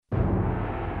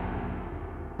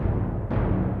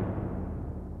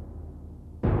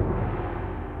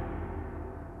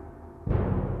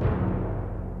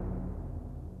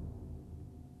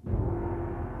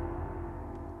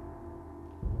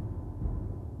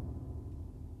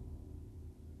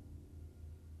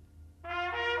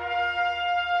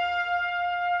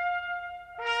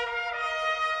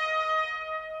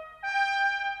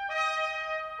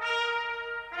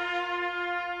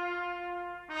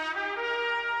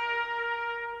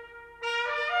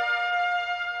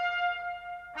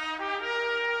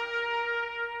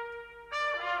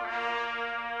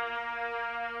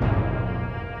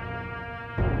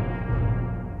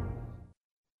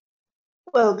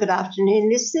Well, good afternoon,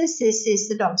 listeners. This is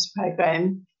the DOGS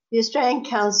program, the Australian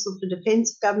Council for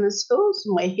Defence of Government Schools,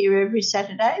 and we're here every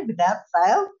Saturday without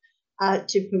fail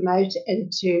to promote and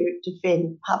to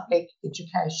defend public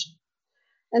education.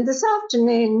 And this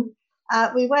afternoon,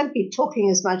 we won't be talking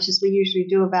as much as we usually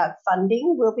do about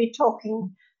funding. We'll be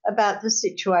talking about the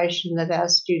situation that our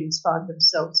students find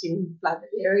themselves in flooded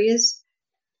areas.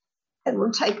 And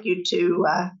we'll take you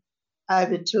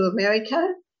over to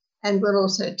America, and we'll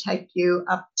also take you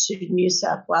up to New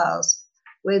South Wales,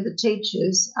 where the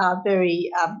teachers are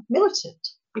very militant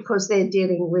because they're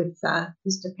dealing with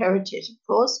Mr. Perrottet, of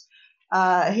course.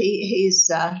 He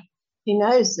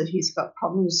knows that he's got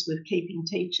problems with keeping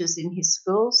teachers in his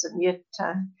schools, and yet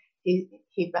he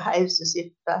behaves as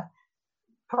if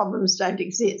problems don't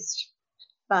exist.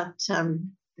 But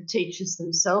the teachers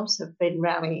themselves have been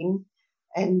rallying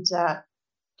and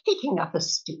kicking up a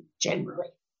stink generally.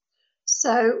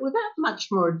 So without much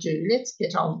more ado, let's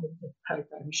get on with the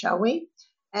program, shall we?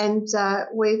 And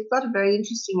we've got a very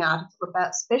interesting article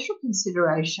about special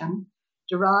consideration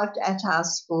derived at our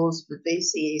schools for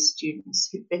VCE students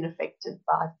who've been affected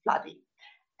by flooding.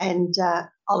 And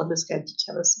Oliver's going to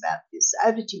tell us about this.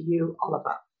 Over to you,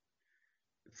 Oliver.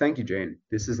 Thank you, Jane.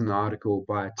 This is an article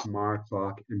by Tamara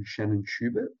Clark and Shannon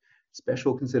Schubert.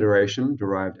 Special consideration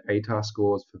derived ATAR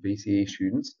scores for VCE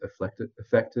students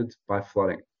affected by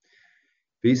flooding.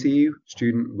 VCE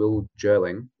student Will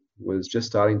Jerling was just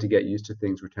starting to get used to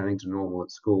things returning to normal at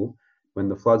school when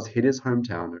the floods hit his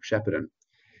hometown of Shepparton.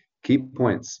 Key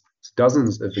points: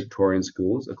 dozens of Victorian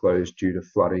schools are closed due to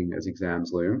flooding as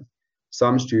exams loom.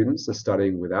 Some students are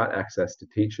studying without access to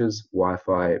teachers,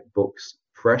 Wi-Fi, books,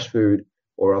 fresh food,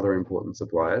 or other important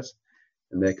supplies,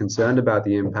 and they're concerned about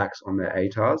the impacts on their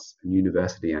ATARs and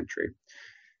university entry.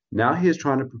 Now he is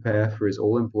trying to prepare for his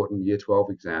all-important Year 12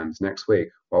 exams next week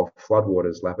while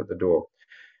floodwaters lap at the door.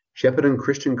 Shepparton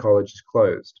Christian College is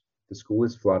closed, the school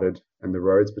is flooded, and the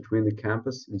roads between the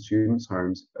campus and students'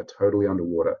 homes are totally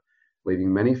underwater,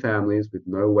 leaving many families with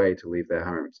no way to leave their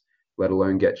homes, let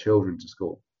alone get children to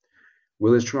school.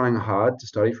 Will is trying hard to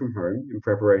study from home in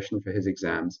preparation for his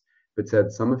exams, but said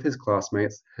some of his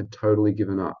classmates had totally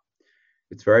given up.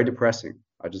 It's very depressing.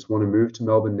 I just want to move to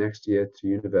Melbourne next year to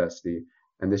university,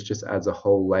 and this just adds a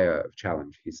whole layer of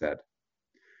challenge, he said.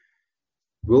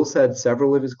 Will said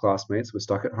several of his classmates were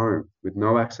stuck at home with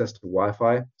no access to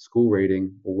Wi-Fi, school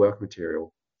reading, or work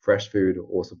material, fresh food,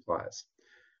 or supplies.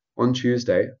 On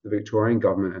Tuesday, the Victorian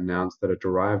government announced that a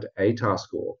derived ATAR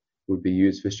score would be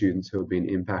used for students who have been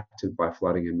impacted by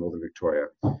flooding in Northern Victoria.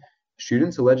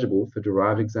 Students eligible for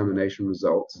derived examination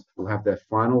results will have their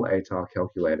final ATAR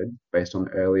calculated based on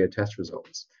earlier test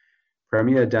results.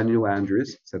 Premier Daniel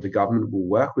Andrews said the government will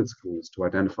work with schools to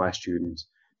identify students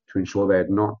to ensure they are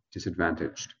not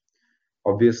disadvantaged.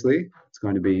 Obviously, it's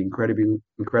going to be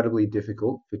incredibly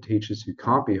difficult for teachers who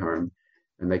can't be home,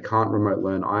 and they can't remote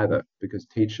learn either because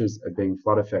teachers are being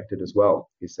flood affected as well,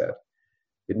 he said.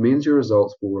 It means your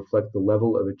results will reflect the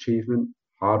level of achievement,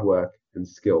 hard work, and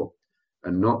skill,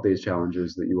 and not these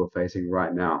challenges that you are facing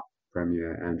right now,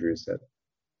 Premier Andrews said.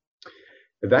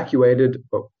 Evacuated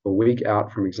a week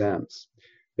out from exams.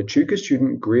 Echuca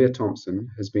student Greer Thompson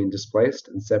has been displaced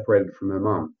and separated from her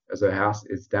mum as her house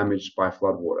is damaged by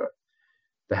floodwater.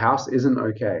 The house isn't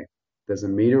okay. There's a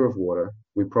metre of water.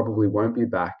 We probably won't be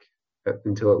back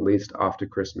until at least after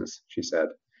Christmas, she said.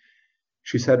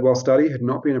 She said while study had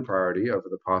not been a priority over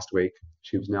the past week,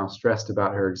 she was now stressed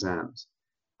about her exams.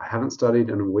 I haven't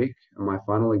studied in a week and my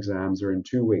final exams are in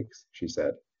 2 weeks, she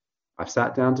said. I've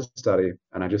sat down to study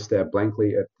and I just stare blankly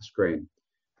at the screen.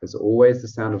 There's always the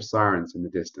sound of sirens in the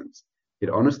distance.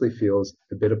 It honestly feels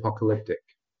a bit apocalyptic.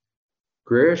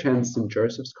 Greer attends St.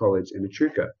 Joseph's College in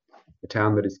Echuca, a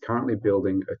town that is currently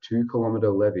building a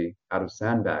 2-kilometre levee out of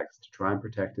sandbags to try and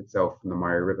protect itself from the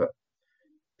Murray River.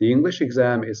 The English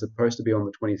exam is supposed to be on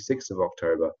the 26th of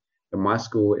October, and my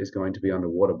school is going to be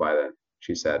underwater by then,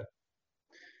 she said.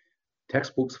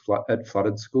 Textbooks at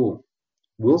flooded school.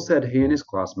 Will said he and his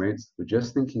classmates were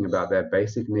just thinking about their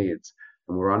basic needs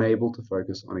and were unable to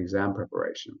focus on exam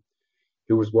preparation.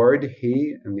 He was worried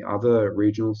he and the other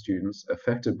regional students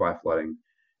affected by flooding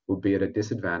would be at a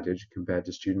disadvantage compared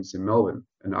to students in Melbourne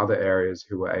and other areas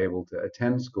who were able to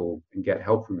attend school and get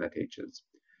help from their teachers.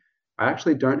 I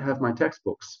actually don't have my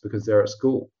textbooks because they're at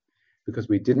school, because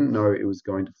we didn't know it was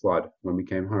going to flood when we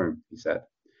came home, he said.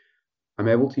 I'm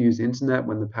able to use internet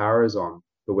when the power is on,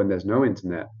 but when there's no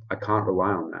internet, I can't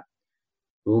rely on that.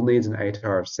 Will needs an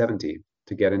ATAR of 70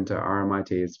 to get into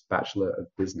RMIT's Bachelor of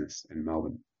Business in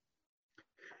Melbourne.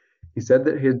 He said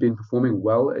that he had been performing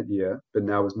well at year, but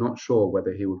now was not sure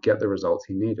whether he would get the results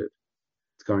he needed.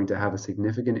 It's going to have a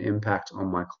significant impact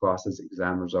on my class's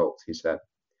exam results, he said.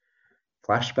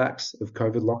 Flashbacks of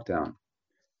COVID lockdown.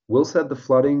 Will said the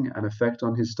flooding and effect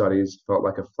on his studies felt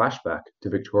like a flashback to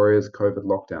Victoria's COVID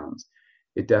lockdowns.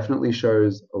 It definitely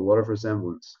shows a lot of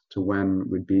resemblance to when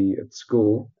we'd be at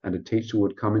school and a teacher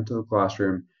would come into the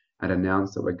classroom and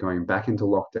announce that we're going back into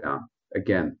lockdown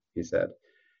again, he said.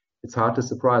 It's hard to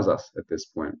surprise us at this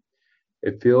point.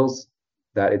 It feels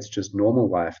that it's just normal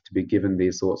life to be given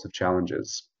these sorts of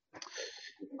challenges.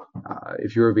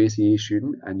 If you're a VCE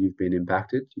student and you've been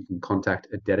impacted, you can contact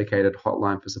a dedicated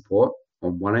hotline for support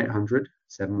on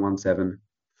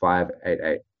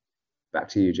 1-800-717-588. Back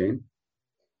to you, Jean.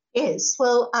 Yes,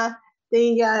 well,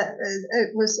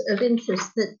 it was of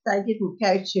interest that they didn't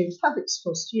go to public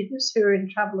school students who are in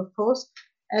trouble, of course,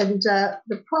 and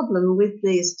the problem with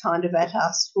these kind of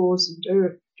ATAR scores and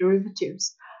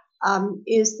derivatives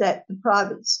is that the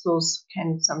private schools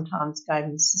can sometimes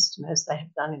game the system as they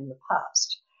have done in the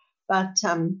past. But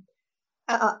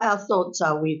our thoughts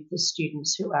are with the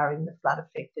students who are in the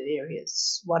flood-affected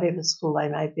areas, whatever school they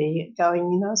may be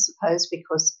going in, I suppose,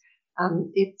 because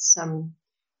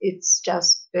it's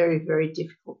just very, very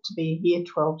difficult to be a Year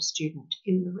 12 student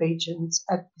in the regions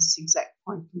at this exact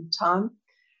point in time.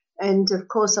 And, of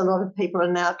course, a lot of people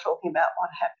are now talking about what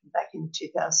happened back in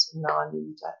 2009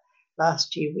 and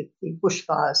last year with the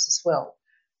bushfires as well.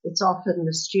 It's often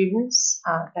the students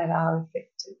that are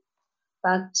affected.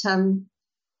 But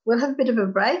we'll have a bit of a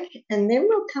break and then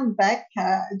we'll come back.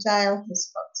 Dale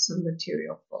has got some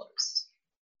material for us.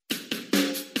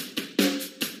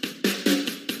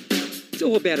 It's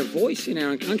all about a voice in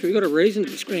our own country. We've got a reason to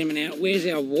be screaming out, where's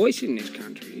our voice in this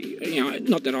country? You know,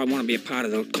 not that I want to be a part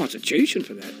of the Constitution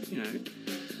for that, you know.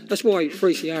 That's why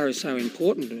 3CR is so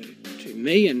important to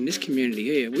me and this community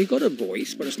here. We've got a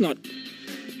voice, but it's not,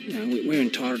 you know, we're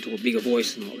entitled to a bigger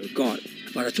voice than what we've got,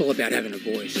 but it's all about having a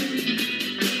voice.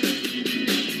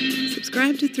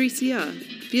 Subscribe to 3CR,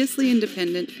 fiercely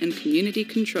independent and community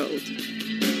controlled.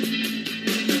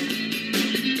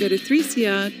 Go to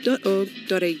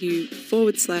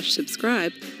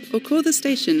 3cr.org.au/subscribe or call the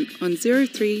station on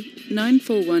 03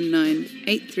 9419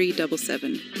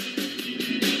 8377.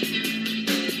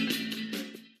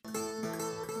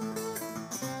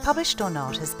 Published or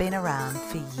Not has been around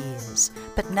for years,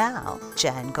 but now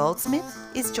Jan Goldsmith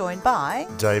is joined by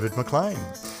David McLean.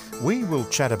 We will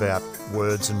chat about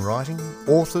words and writing,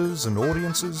 authors and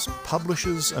audiences,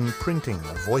 publishers and printing,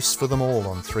 a voice for them all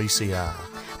on 3CR.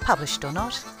 Published or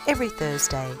Not, every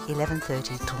Thursday,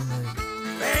 11:30 till noon.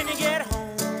 When you get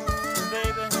home,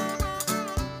 baby,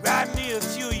 write me a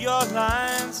few of your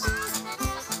lines.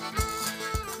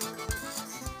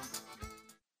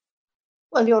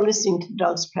 Well, you're listening to the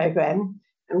Dogs program,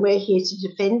 and we're here to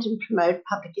defend and promote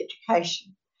public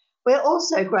education. We're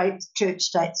also great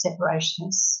church-state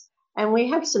separationists, and we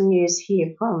have some news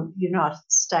here from the United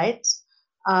States,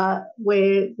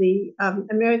 where the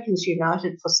Americans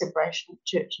United for Separation of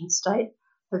Church and State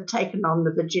have taken on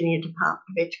the Virginia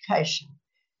Department of Education.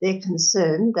 They're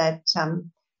concerned that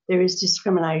there is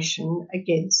discrimination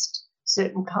against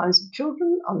certain kinds of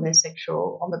children on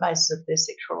the basis of their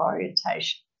sexual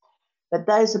orientation. But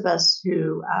those of us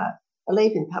who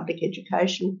believe in public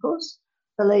education, of course,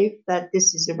 believe that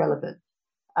this is irrelevant.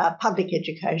 Public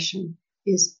education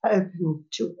is open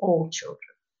to all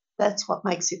children. That's what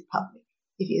makes it public.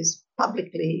 It is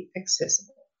publicly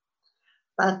accessible.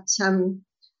 But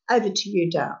over to you,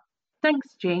 Dale.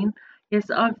 Thanks, Jean. Yes,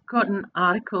 I've got an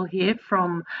article here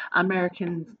from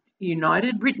Americans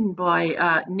United, written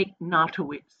by Nick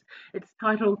Nartowitz. It's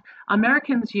titled,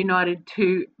 Americans United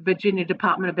to Virginia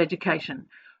Department of Education.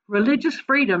 Religious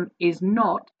freedom is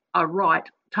not a right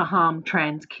to harm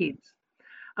trans kids.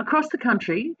 Across the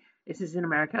country, this is in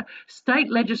America, state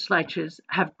legislatures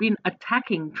have been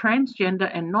attacking transgender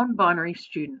and non-binary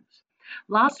students.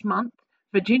 Last month,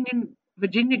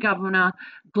 Virginia Governor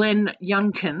Glenn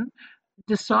Youngkin,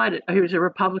 who is a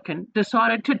Republican,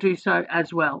 decided to do so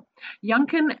as well.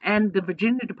 Youngkin and the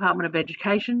Virginia Department of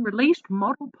Education released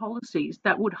model policies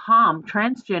that would harm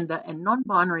transgender and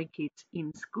non-binary kids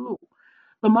in school.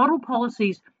 The model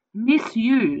policies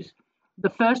misuse the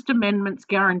First Amendment's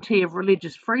guarantee of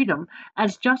religious freedom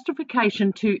as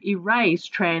justification to erase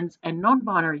trans and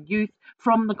non-binary youth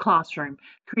from the classroom,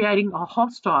 creating a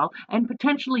hostile and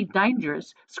potentially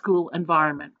dangerous school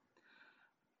environment.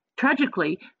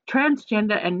 Tragically,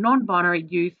 transgender and non-binary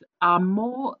youth are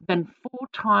more than 4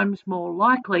 times more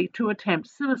likely to attempt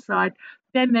suicide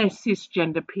than their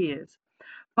cisgender peers.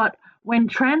 But when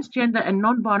transgender and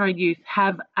non-binary youth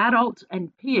have adults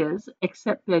and peers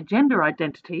accept their gender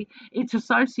identity, it's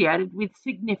associated with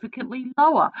significantly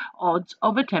lower odds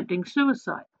of attempting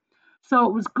suicide. So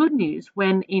it was good news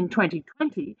when in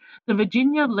 2020, the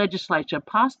Virginia legislature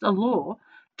passed a law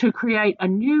to create a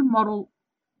new model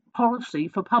policy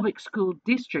for public school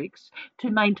districts to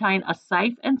maintain a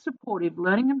safe and supportive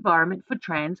learning environment for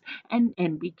trans and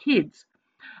NB kids.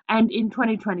 And in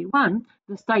 2021,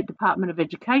 the State Department of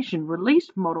Education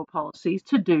released model policies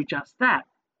to do just that.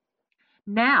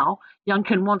 Now,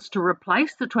 Youngkin wants to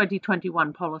replace the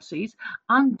 2021 policies,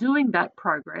 undoing that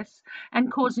progress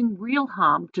and causing real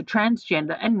harm to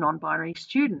transgender and non-binary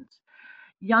students.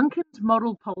 Youngkin's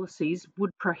model policies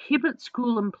would prohibit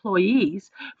school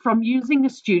employees from using a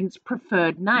student's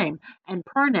preferred name and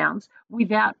pronouns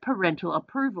without parental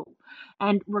approval,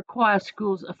 and require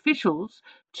schools officials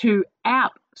to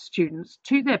out students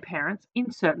to their parents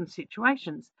in certain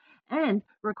situations, and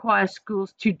require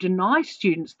schools to deny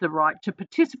students the right to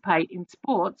participate in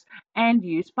sports and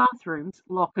use bathrooms,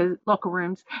 locker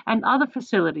rooms, and other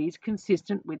facilities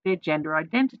consistent with their gender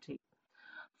identity.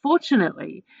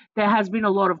 Fortunately, there has been a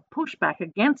lot of pushback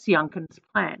against Youngkin's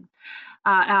plan.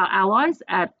 Our allies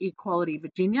at Equality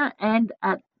Virginia and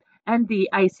the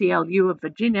ACLU of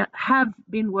Virginia have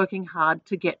been working hard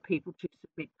to get people to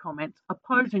submit comments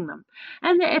opposing them.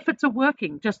 And their efforts are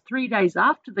working. Just 3 days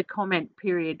after the comment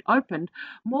period opened,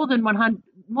 more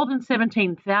than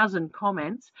 17,000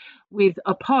 comments with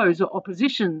oppose or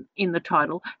opposition in the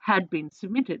title had been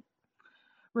submitted.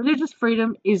 Religious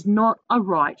freedom is not a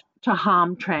right to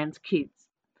harm trans kids.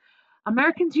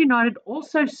 Americans United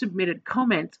also submitted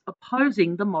comments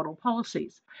opposing the model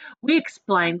policies. We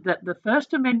explained that the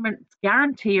First Amendment's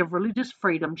guarantee of religious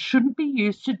freedom shouldn't be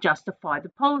used to justify the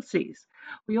policies.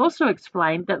 We also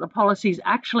explained that the policies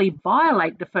actually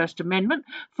violate the First Amendment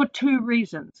for 2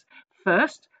 reasons.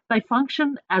 First, they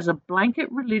function as a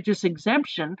blanket religious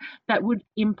exemption that would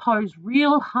impose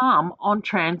real harm on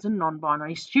trans and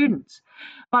non-binary students.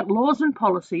 But laws and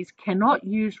policies cannot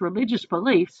use religious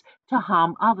beliefs to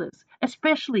harm others,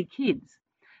 especially kids.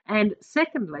 And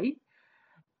secondly,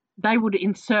 they would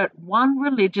insert one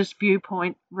religious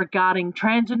viewpoint regarding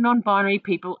trans and non-binary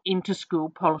people into school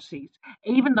policies,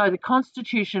 even though the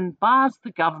Constitution bars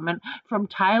the government from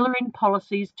tailoring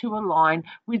policies to align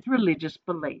with religious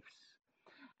beliefs.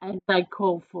 And they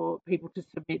call for people to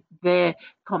submit their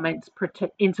comments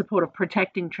in support of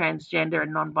protecting transgender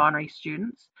and non-binary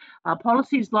students.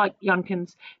 Policies like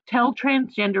Youngkin's tell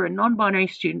transgender and non-binary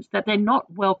students that they're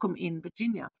not welcome in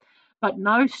Virginia, but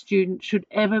no student should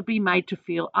ever be made to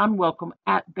feel unwelcome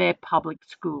at their public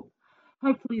school.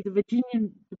 Hopefully, the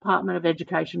Virginian Department of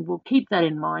Education will keep that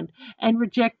in mind and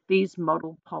reject these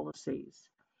model policies.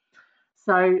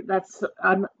 So that's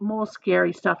more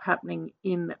scary stuff happening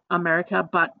in America,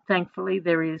 but thankfully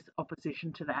there is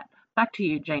opposition to that. Back to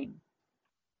you, Jean.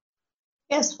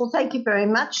 Yes, well, thank you very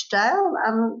much, Dale.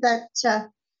 That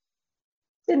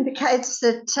indicates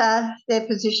that their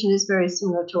position is very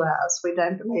similar to ours. We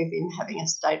don't believe in having a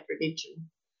state religion.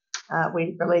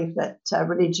 We believe that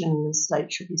religion and the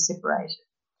state should be separated,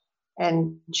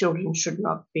 and children should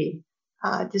not be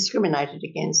discriminated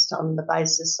against on the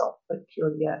basis of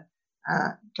peculiar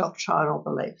doctrinal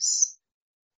beliefs.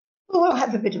 We'll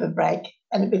have a bit of a break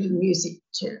and a bit of music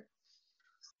too.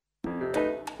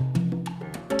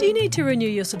 Do you need to renew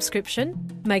your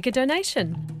subscription? Make a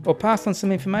donation. Or pass on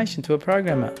some information to a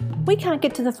programmer. We can't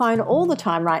get to the phone all the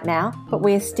time right now, but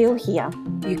we're still here.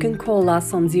 You can call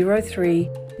us on 03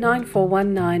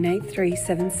 9419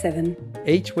 8377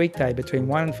 each weekday between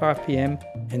 1 and 5 p.m.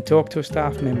 and talk to a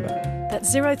staff member.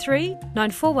 That's 03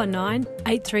 9419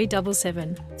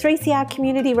 8377. 3CR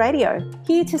Community Radio,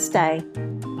 here to stay.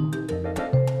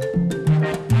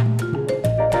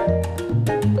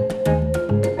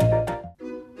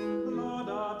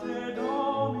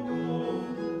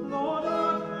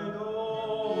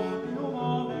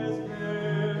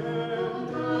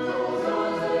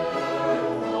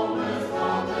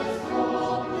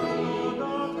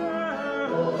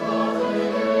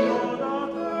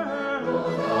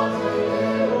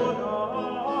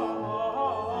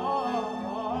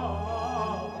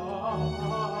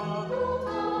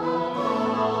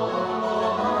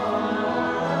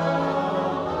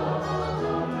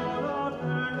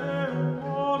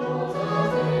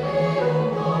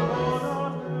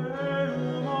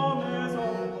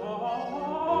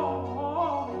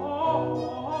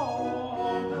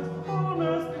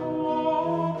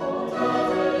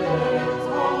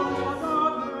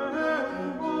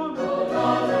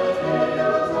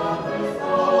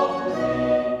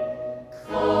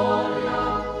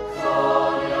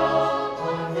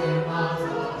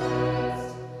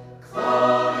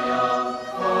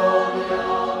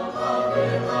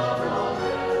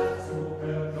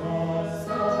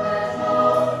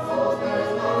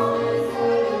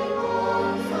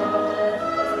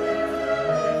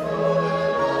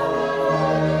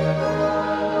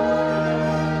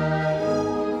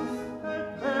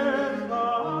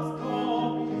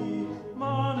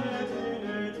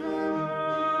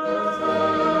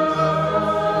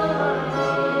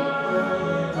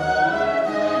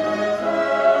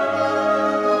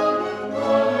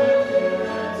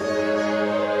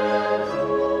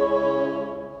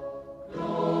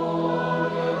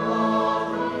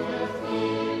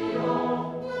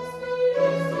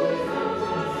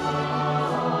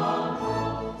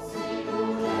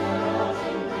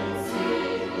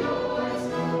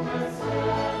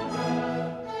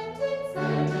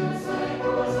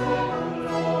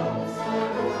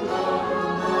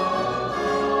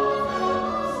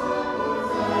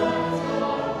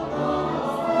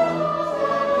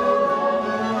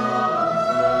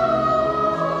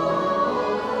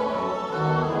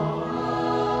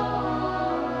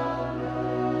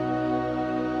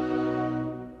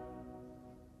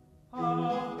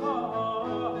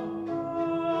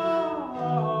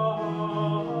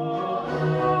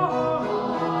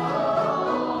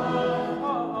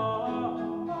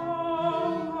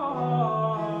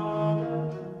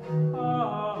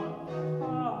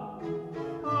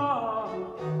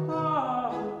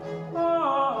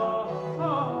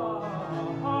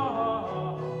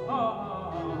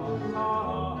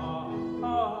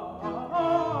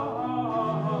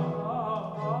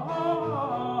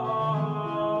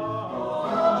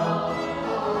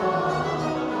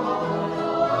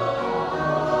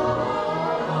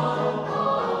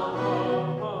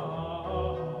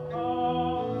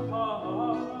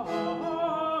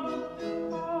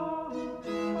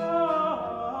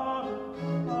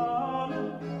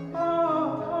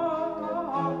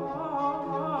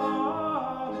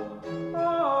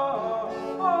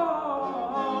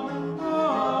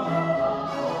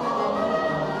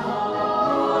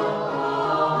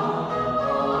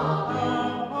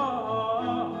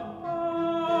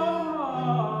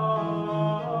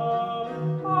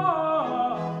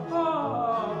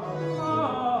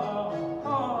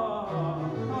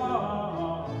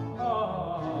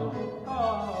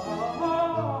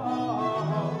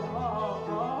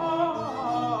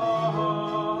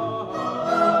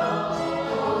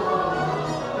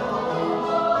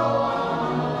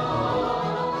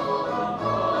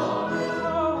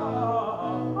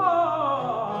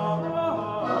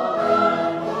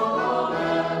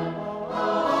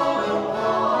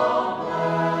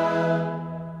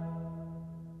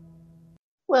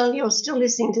 Well, you're still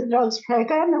listening to the Dogs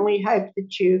program, and we hope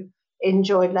that you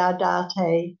enjoyed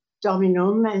Laudate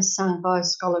Dominum as sung by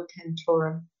Schola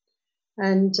Cantorum.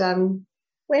 And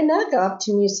we now go up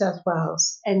to New South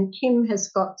Wales, and Kim has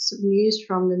got some news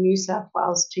from the New South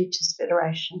Wales Teachers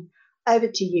Federation. Over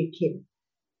to you, Kim.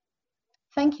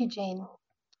 Thank you, Jean.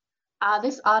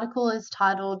 This article is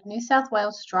titled New South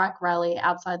Wales Strike Rally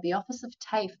Outside the Office of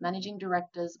TAFE Managing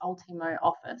Director's Ultimo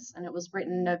Office, and it was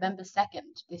written November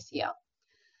 2nd this year.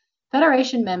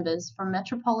 Federation members from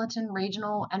metropolitan,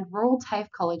 regional and rural TAFE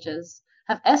colleges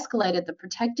have escalated the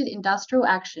protected industrial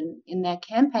action in their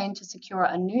campaign to secure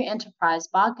a new enterprise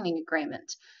bargaining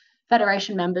agreement.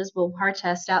 Federation members will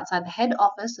protest outside the head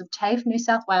office of TAFE New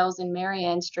South Wales in Mary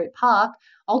Ann Street Park,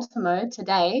 Ultimo,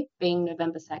 today, being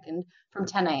November 2nd, from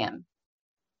 10 a.m.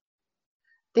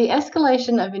 The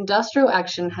escalation of industrial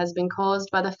action has been caused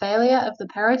by the failure of the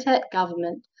Perrottet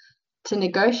government to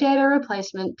negotiate a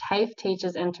replacement TAFE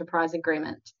Teachers Enterprise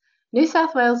Agreement. New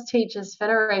South Wales Teachers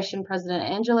Federation President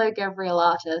Angelo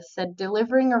Gavrielatis said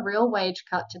delivering a real wage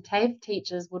cut to TAFE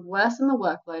teachers would worsen the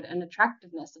workload and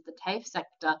attractiveness of the TAFE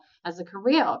sector as a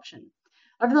career option.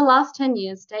 Over the last 10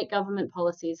 years, state government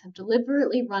policies have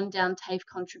deliberately run down TAFE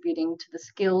contributing to the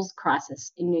skills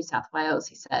crisis in New South Wales,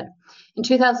 he said. In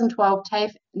 2012,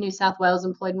 TAFE New South Wales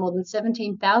employed more than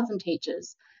 17,000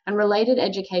 teachers and related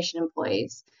education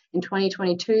employees. In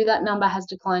 2022, that number has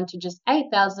declined to just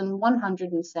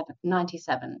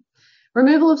 8,197.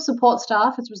 Removal of support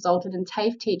staff has resulted in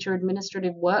TAFE teacher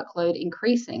administrative workload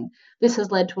increasing. This has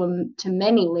led to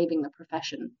many leaving the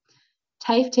profession.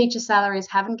 TAFE teacher salaries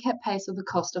haven't kept pace with the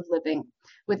cost of living.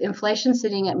 With inflation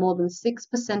sitting at more than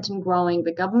 6% and growing,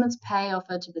 the government's pay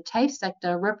offer to the TAFE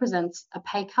sector represents a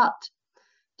pay cut.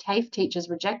 TAFE teachers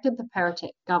rejected the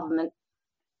Perrottet government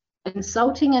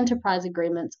insulting enterprise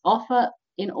agreements offer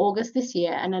in August this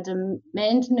year and a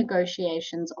demand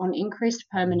negotiations on increased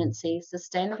permanency,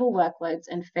 sustainable workloads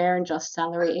and fair and just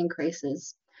salary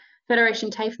increases. Federation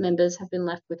TAFE members have been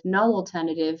left with no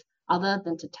alternative other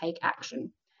than to take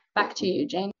action. Back to you,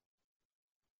 Jane.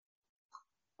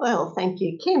 Well, thank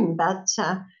you, Kim, but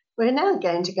we're now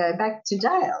going to go back to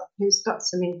Dale, who's got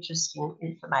some interesting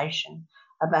information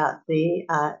about the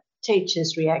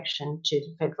teachers' reaction to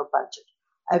the federal budget.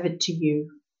 Over to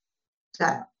you,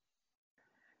 Dale.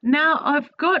 Now,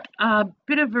 I've got a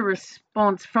bit of a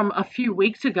response from a few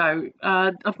weeks ago.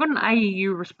 I've got an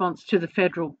AEU response to the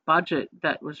federal budget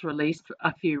that was released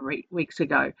a few weeks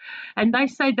ago. And they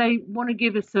say they want to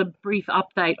give us a brief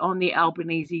update on the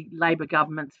Albanese Labor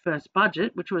government's first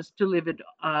budget, which was delivered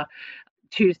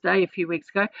Tuesday, a few weeks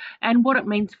ago, and what it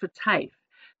means for TAFE.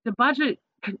 The budget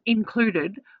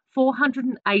included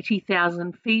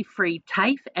 480,000 fee-free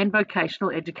TAFE and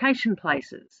vocational education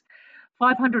places.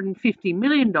 $550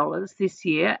 million this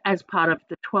year as part of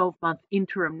the 12-month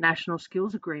interim National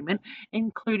Skills Agreement,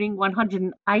 including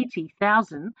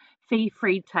 180,000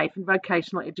 fee-free TAFE and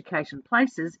vocational education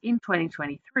places in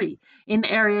 2023 in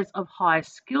areas of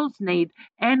highest skills need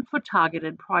and for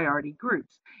targeted priority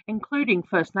groups, including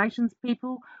First Nations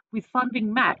people, with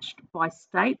funding matched by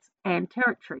states and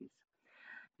territories.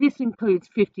 This includes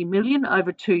 $50 million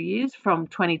over 2 years from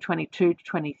 2022 to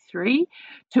 23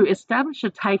 to establish a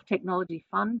TAFE technology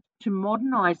fund to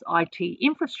modernise IT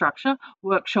infrastructure,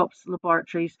 workshops,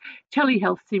 laboratories,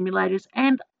 telehealth simulators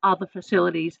and other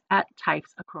facilities at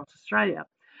TAFEs across Australia.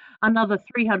 Another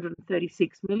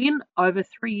 $336 million over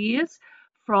 3 years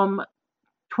from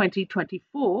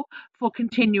 2024 for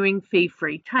continuing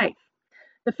fee-free TAFE.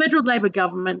 The federal Labor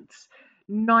government's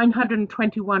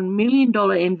 $921 million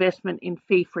investment in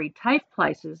fee-free TAFE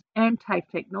places and TAFE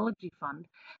Technology Fund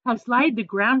has laid the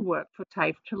groundwork for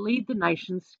TAFE to lead the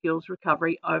nation's skills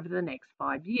recovery over the next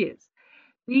 5 years.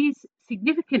 These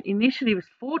significant initiatives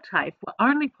for TAFE were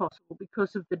only possible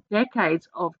because of the decades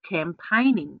of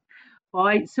campaigning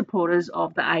by supporters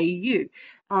of the AEU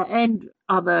and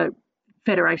other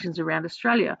federations around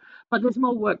Australia. But there's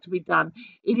more work to be done.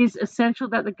 It is essential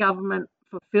that the government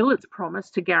fulfill its promise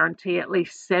to guarantee at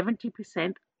least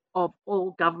 70% of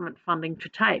all government funding to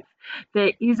TAFE.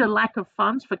 There is a lack of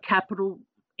funds for capital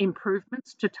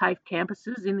improvements to TAFE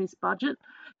campuses in this budget.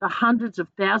 The hundreds of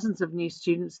thousands of new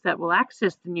students that will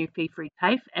access the new fee-free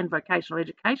TAFE and vocational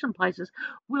education places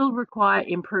will require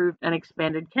improved and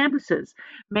expanded campuses.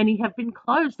 Many have been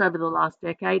closed over the last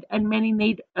decade and many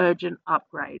need urgent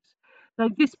upgrades. So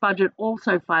this budget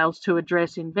also fails to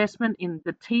address investment in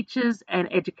the teachers and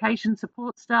education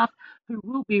support staff who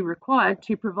will be required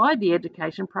to provide the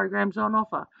education programs on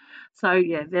offer. So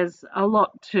yeah, there's a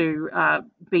lot to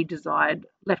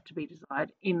left to be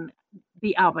desired in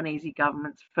the Albanese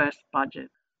government's first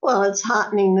budget. Well, it's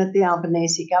heartening that the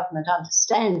Albanese government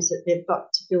understands that they've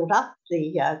got to build up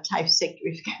the TAFE sector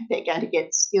if they're going to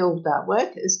get skilled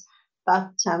workers,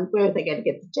 but where are they going to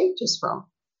get the teachers from?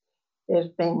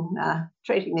 They've been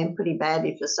treating them pretty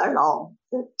badly for so long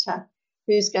that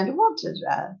who's going to want to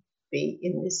be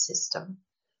in this system?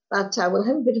 But we'll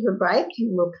have a bit of a break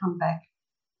and we'll come back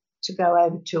to go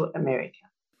over to America.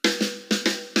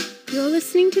 You're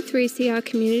listening to 3CR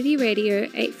Community Radio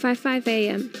 855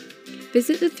 AM.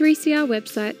 Visit the 3CR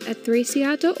website at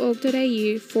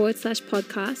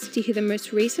 3cr.org.au/podcast to hear the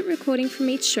most recent recording from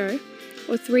each show,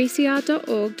 or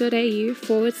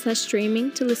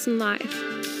 3cr.org.au/streaming to listen live.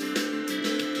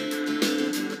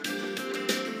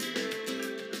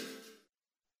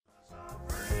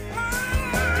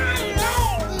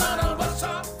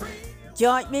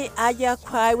 Join me at your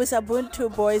choir with Ubuntu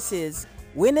Voices,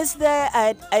 Wednesday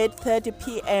at 8:30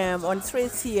 p.m. on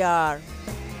 3CR.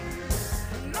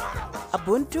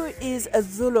 Ubuntu is a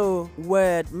Zulu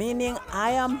word meaning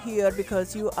I am here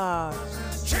because you are.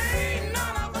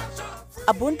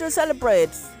 Ubuntu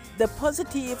celebrates the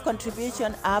positive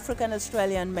contribution African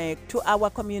Australians make to our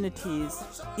communities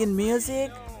in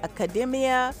music,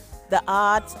 academia, the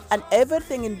arts, and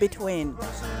everything in between.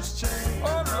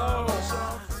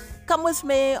 Come with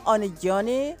me on a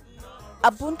journey.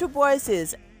 Ubuntu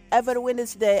Voices every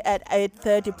Wednesday at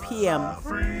 8:30 p.m.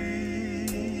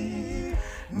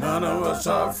 None of us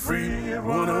are free,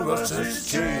 one of us is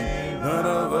chained, none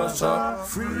of us are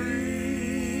free.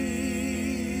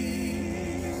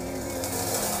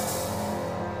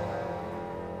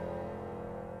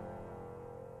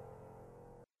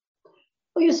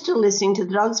 Well, you're still listening to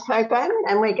the Dogs program,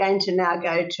 and we're going to now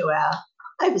go to our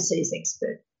overseas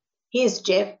expert. Here's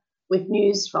Jeff with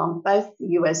news from both the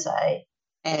USA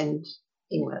and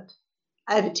England.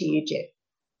 Over to you, Jeff.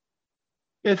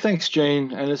 Yeah, thanks,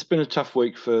 Jean. And it's been a tough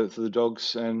week for the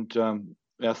Dogs, and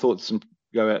our thoughts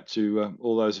go out to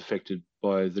all those affected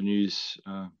by the news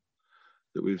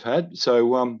that we've had.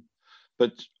 So,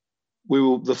 but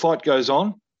the fight goes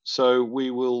on. So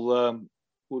we'll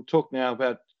talk now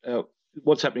about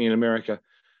what's happening in America.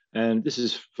 And this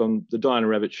is from the Diana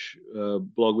Ravitch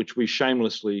blog, which we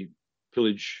shamelessly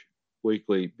pillage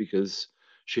weekly because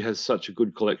she has such a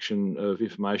good collection of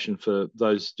information for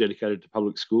those dedicated to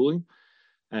public schooling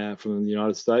from the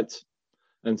United States.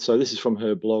 And so this is from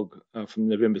her blog from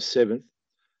November 7th,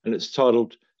 and it's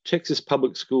titled, Texas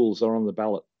Public Schools Are on the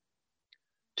Ballot.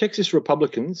 Texas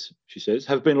Republicans, she says,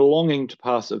 have been longing to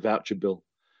pass a voucher bill,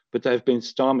 but they have been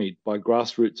stymied by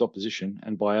grassroots opposition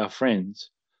and by our friends,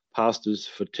 pastors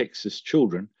for Texas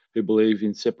children who believe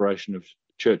in separation of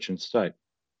church and state.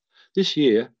 This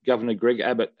year, Governor Greg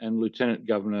Abbott and Lieutenant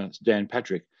Governor Dan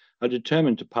Patrick are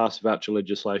determined to pass voucher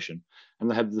legislation, and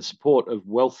they have the support of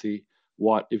wealthy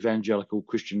white evangelical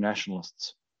Christian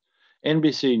nationalists.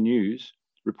 NBC News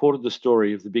reported the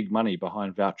story of the big money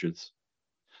behind vouchers.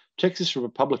 Texas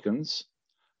Republicans,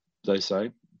 they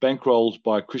say, bankrolled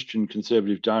by Christian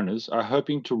conservative donors, are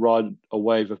hoping to ride a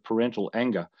wave of parental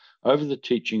anger over the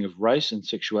teaching of race and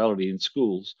sexuality in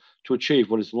schools to achieve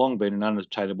what has long been an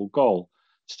unattainable goal,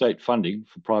 state funding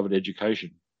for private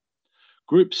education.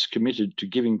 Groups committed to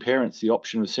giving parents the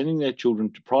option of sending their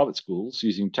children to private schools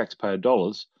using taxpayer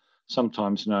dollars,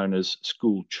 sometimes known as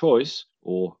school choice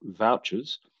or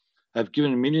vouchers, have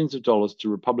given millions of dollars to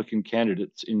Republican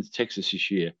candidates in Texas this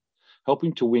year,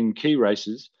 helping to win key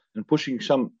races and pushing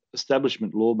some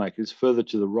establishment lawmakers further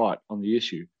to the right on the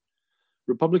issue.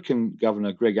 Republican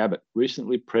Governor Greg Abbott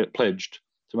recently pledged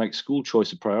to make school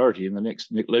choice a priority in the next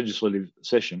legislative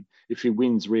session if he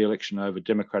wins re-election over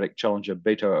Democratic challenger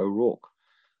Beto O'Rourke.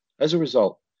 As a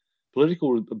result,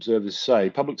 political observers say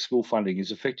public school funding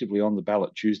is effectively on the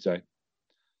ballot Tuesday.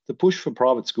 The push for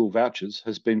private school vouchers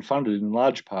has been funded in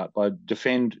large part by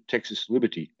Defend Texas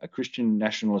Liberty, a Christian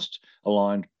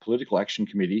nationalist-aligned political action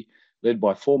committee led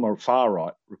by former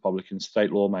far-right Republican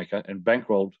state lawmaker and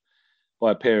bankrolled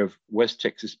by a pair of West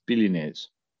Texas billionaires.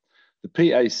 The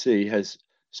PAC has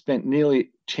spent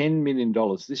nearly $10 million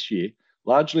this year,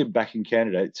 largely backing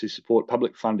candidates who support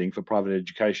public funding for private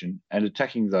education and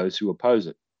attacking those who oppose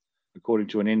it, according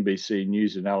to an NBC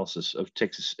News analysis of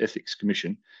Texas Ethics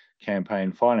Commission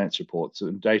campaign finance reports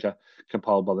and data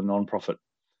compiled by the nonprofit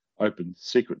Open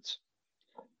Secrets.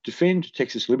 Defend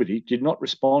Texas Liberty did not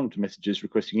respond to messages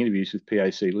requesting interviews with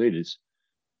PAC leaders.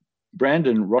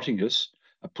 Brandon Rottinghus,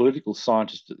 a political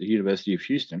scientist at the University of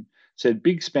Houston, said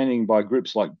big spending by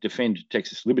groups like Defend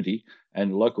Texas Liberty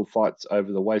and local fights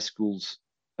over the way schools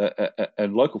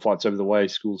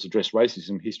address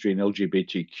racism, history, and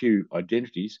LGBTQ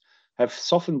identities have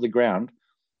softened the ground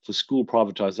for school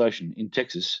privatization in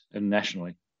Texas and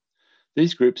nationally.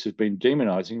 These groups have been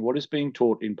demonizing what is being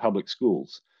taught in public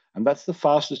schools And that's the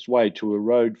fastest way to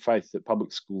erode faith that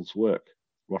public schools work,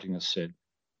 Rottingham said.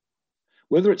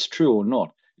 Whether it's true or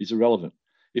not is irrelevant.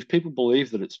 If people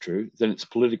believe that it's true, then it's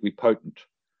politically potent.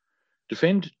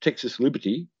 Defend Texas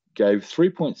Liberty gave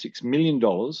 $3.6 million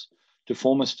to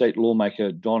former state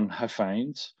lawmaker Don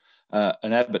Huffines,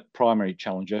 an Abbott primary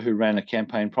challenger who ran a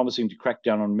campaign promising to crack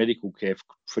down on medical care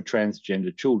for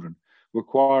transgender children,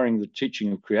 requiring the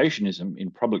teaching of creationism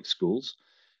in public schools,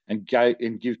 and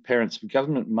give parents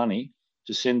government money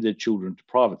to send their children to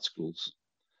private schools.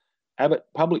 Abbott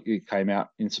publicly came out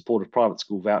in support of private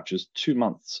school vouchers 2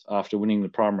 months after winning the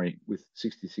primary with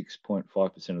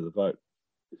 66.5% of the vote.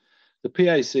 The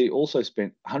PAC also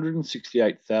spent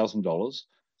 $168,000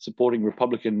 supporting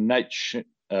Republican Nate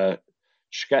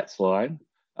Schatzline,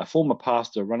 a former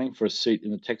pastor running for a seat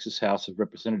in the Texas House of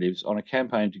Representatives, on a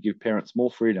campaign to give parents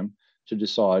more freedom to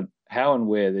decide how and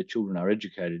where their children are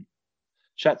educated.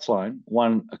 Schatzline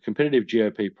won a competitive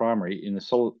GOP primary in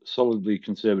the solidly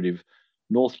conservative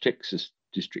North Texas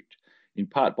district, in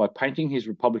part by painting his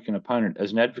Republican opponent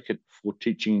as an advocate for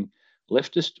teaching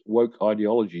leftist woke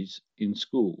ideologies in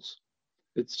schools.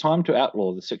 It's time to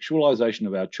outlaw the sexualization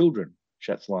of our children,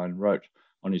 Schatzline wrote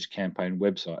on his campaign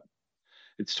website.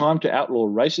 It's time to outlaw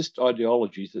racist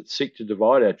ideologies that seek to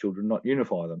divide our children, not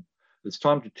unify them. It's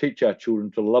time to teach our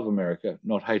children to love America,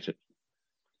 not hate it.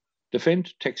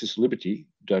 Defend Texas Liberty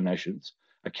donations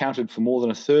accounted for more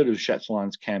than a third of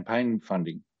Schatzline's campaign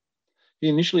funding. He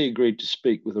initially agreed to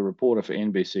speak with a reporter for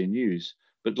NBC News,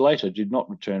 but later did not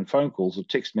return phone calls or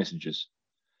text messages.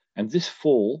 And this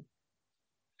fall,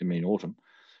 autumn,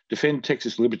 Defend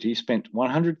Texas Liberty spent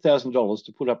 $100,000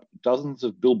 to put up dozens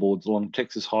of billboards along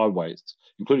Texas highways,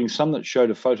 including some that showed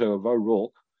a photo of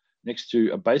O'Rourke next to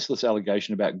a baseless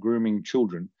allegation about grooming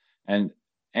children and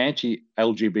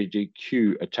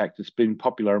anti-LGBTQ attack that's been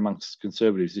popular amongst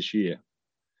conservatives this year.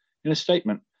 In a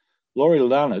statement, Laurie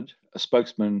Larned, a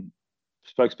spokesperson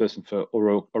for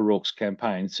O'Rourke's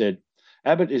campaign, said,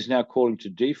 Abbott is now calling to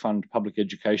defund public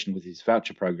education with his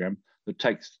voucher program that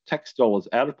takes tax dollars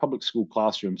out of public school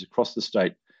classrooms across the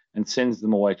state and sends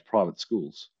them away to private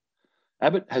schools.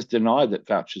 Abbott has denied that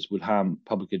vouchers would harm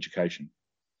public education.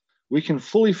 We can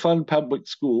fully fund public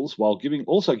schools while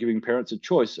also giving parents a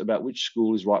choice about which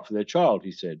school is right for their child,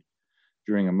 he said,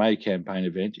 during a May campaign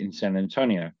event in San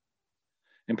Antonio.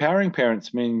 Empowering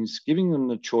parents means giving them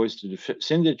the choice to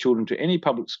send their children to any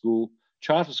public school,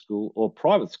 charter school, or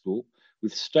private school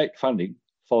with state funding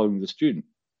following the student.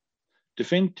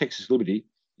 Defend Texas Liberty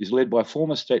is led by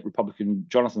former state Republican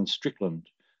Jonathan Strickland,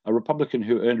 a Republican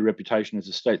who earned a reputation as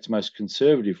the state's most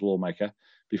conservative lawmaker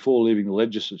before leaving the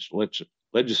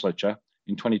legislature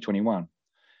in 2021.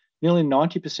 Nearly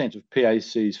 90% of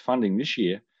PAC's funding this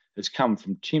year has come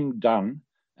from Tim Dunn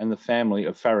and the family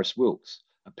of Farris Wilks,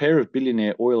 a pair of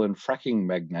billionaire oil and fracking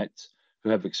magnates who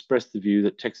have expressed the view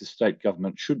that Texas state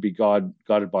government should be guided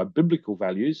by biblical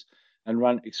values and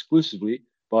run exclusively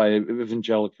by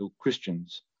evangelical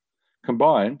Christians.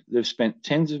 Combined, they've spent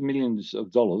tens of millions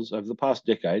of dollars over the past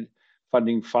decade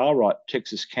funding far-right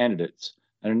Texas candidates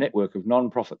and a network of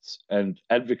non-profits and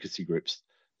advocacy groups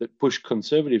that push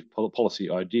conservative policy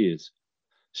ideas.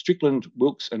 Strickland,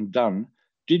 Wilks, and Dunn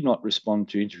did not respond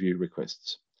to interview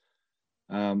requests.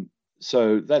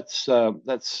 So that's an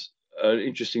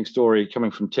interesting story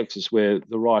coming from Texas, where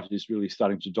the right is really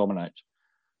starting to dominate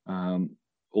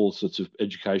all sorts of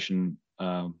education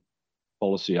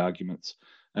policy arguments.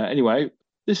 Anyway,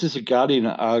 this is a Guardian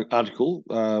article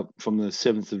from the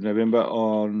 7th of November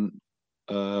on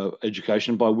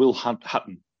education by Will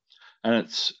Hutton, and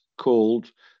it's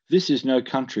called "This is No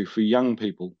Country for Young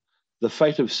People. The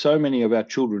fate of so many of our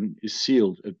children is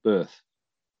sealed at birth."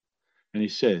 And he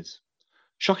says,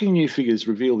 shocking new figures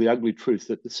reveal the ugly truth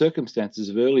that the circumstances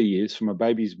of early years, from a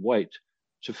baby's weight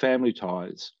to family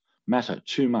ties, matter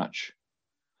too much.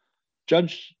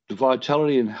 Judge the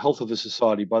vitality and health of a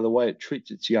society by the way it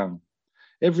treats its young.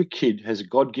 Every kid has a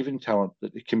God-given talent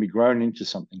that it can be grown into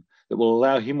something that will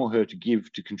allow him or her to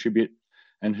give, to contribute,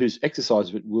 and whose exercise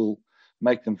of it will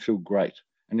make them feel great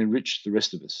and enrich the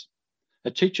rest of us.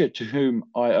 A teacher to whom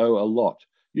I owe a lot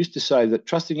used to say that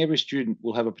trusting every student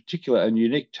will have a particular and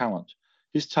unique talent.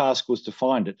 His task was to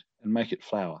find it and make it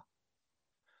flower.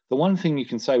 The one thing you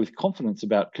can say with confidence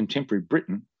about contemporary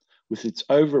Britain, with its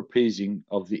over-appeasing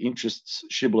of the interests,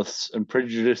 shibboleths, and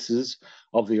prejudices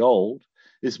of the old,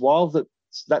 is while that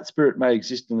spirit may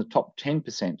exist in the top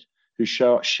 10% who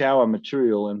shower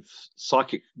material and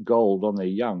psychic gold on their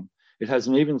young, it has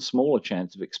an even smaller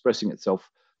chance of expressing itself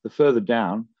the further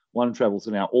down one travels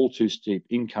in our all-too-steep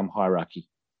income hierarchy.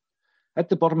 At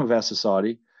the bottom of our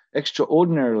society,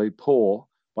 extraordinarily poor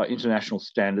by international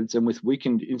standards and with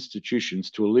weakened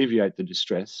institutions to alleviate the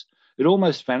distress, it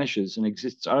almost vanishes and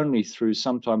exists only through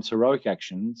sometimes heroic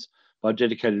actions by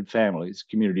dedicated families,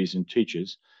 communities, and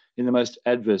teachers in the most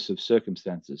adverse of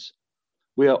circumstances.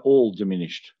 We are all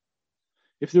diminished.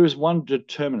 If there is one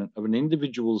determinant of an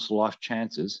individual's life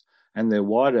chances and their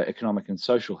wider economic and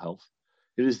social health,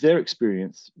 it is their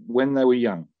experience when they were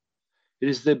young. It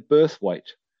is their birth weight.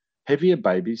 Heavier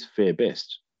babies fare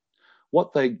best.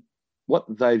 What they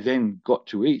then got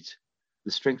to eat,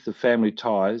 the strength of family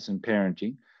ties and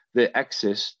parenting, their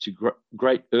access to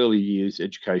great early years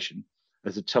education,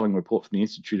 as a telling report from the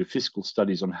Institute of Fiscal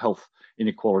Studies on Health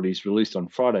Inequalities released on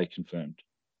Friday confirmed.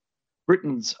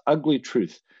 Britain's ugly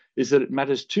truth is that it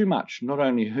matters too much not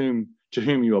only to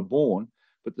whom you are born,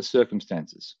 but the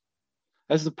circumstances.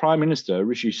 As the Prime Minister,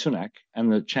 Rishi Sunak,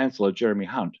 and the Chancellor, Jeremy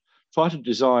Hunt, try to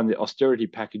design the austerity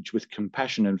package with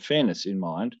compassion and fairness in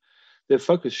mind, their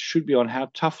focus should be on how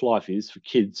tough life is for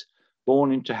kids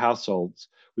born into households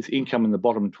with income in the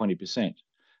bottom 20%,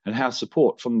 and how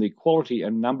support from the quality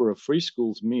and number of free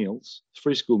school meals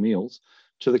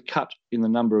to the cut in the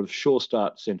number of Sure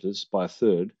Start centres by a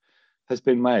third has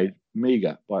been made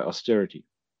meagre by austerity.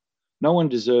 No one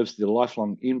deserves the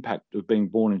lifelong impact of being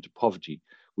born into poverty,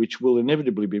 which will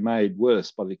inevitably be made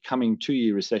worse by the coming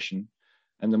 2-year recession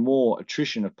and the more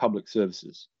attrition of public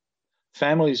services.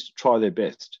 Families try their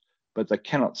best, but they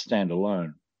cannot stand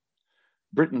alone.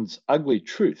 Britain's ugly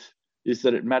truth is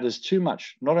that it matters too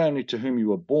much not only to whom you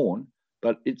were born,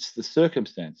 but it's the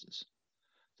circumstances.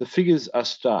 The figures are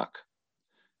stark.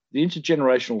 The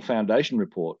Intergenerational Foundation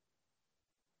report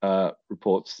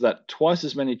reports that twice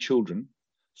as many children,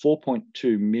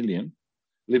 4.2 million,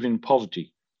 live in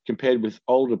poverty compared with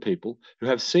older people who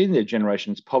have seen their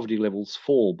generation's poverty levels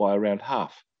fall by around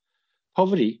half.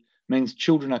 Poverty means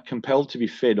children are compelled to be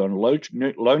fed on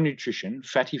low nutrition,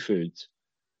 fatty foods.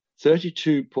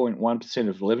 32.1%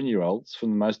 of 11-year-olds from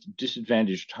the most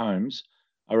disadvantaged homes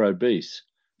are obese,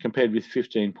 compared with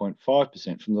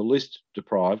 15.5% from the least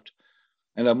deprived,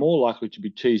 and are more likely to be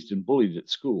teased and bullied at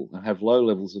school and have low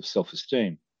levels of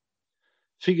self-esteem.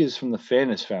 Figures from the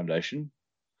Fairness Foundation,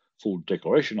 full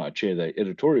declaration, I chair the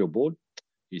editorial board,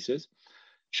 he says,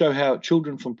 show how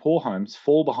children from poor homes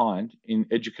fall behind in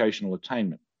educational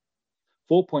attainment.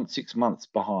 4.6 months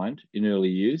behind in early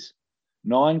years,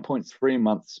 9.3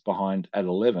 months behind at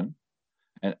 11,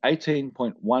 and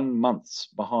 18.1 months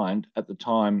behind at the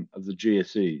time of the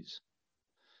GCSEs.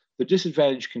 The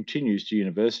disadvantage continues to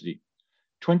university.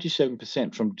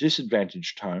 27% from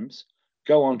disadvantaged homes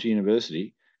go on to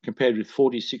university, compared with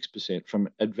 46% from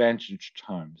advantaged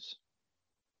homes.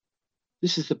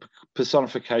 This is the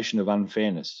personification of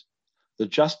unfairness. The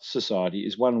just society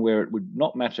is one where it would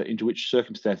not matter into which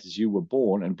circumstances you were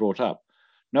born and brought up.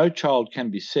 No child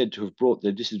can be said to have brought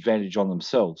their disadvantage on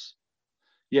themselves.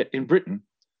 Yet in Britain,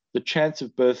 the chance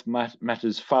of birth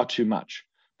matters far too much,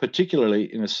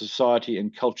 particularly in a society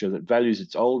and culture that values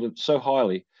its old so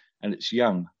highly and its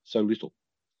young so little.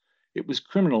 It was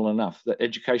criminal enough that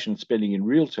education spending in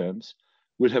real terms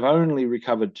would have only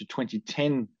recovered to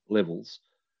 2010 levels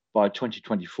by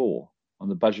 2024 on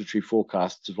the budgetary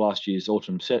forecasts of last year's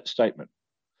autumn statement.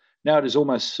 Now it is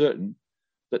almost certain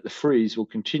that the freeze will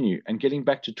continue, and getting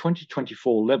back to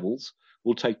 2024 levels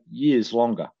will take years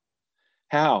longer.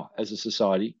 How, as a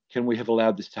society, can we have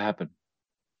allowed this to happen?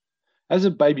 As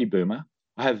a baby boomer,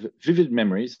 I have vivid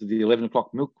memories of the 11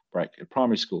 o'clock milk break at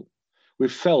primary school. We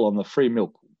fell on the free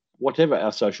milk, whatever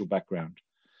our social background.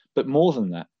 But more than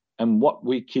that, and what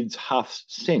we kids half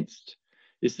sensed,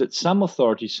 is that some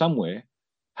authority somewhere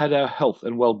had our health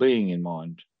and well-being in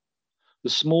mind. The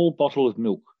small bottle of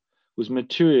milk was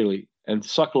materially and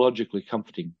psychologically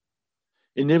comforting.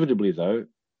 Inevitably, though,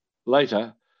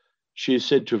 later, she is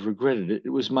said to have regretted it.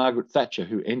 It was Margaret Thatcher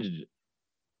who ended it.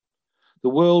 The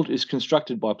world is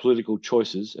constructed by political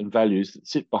choices and values that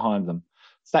sit behind them.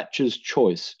 Thatcher's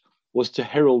choice was to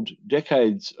herald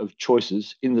decades of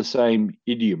choices in the same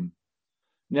idiom.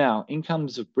 Now,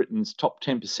 incomes of Britain's top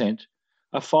 10%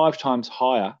 are 5 times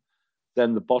higher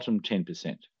than the bottom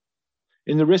 10%.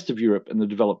 In the rest of Europe and the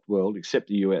developed world, except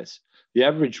the US, the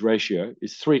average ratio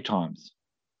is 3 times.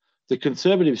 The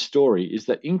conservative story is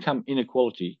that income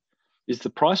inequality is the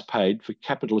price paid for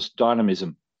capitalist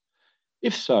dynamism.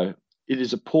 If so, it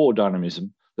is a poor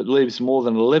dynamism that leaves more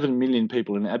than 11 million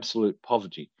people in absolute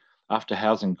poverty after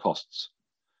housing costs.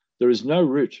 There is no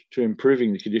route to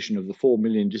improving the condition of the 4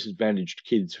 million disadvantaged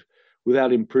kids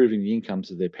without improving the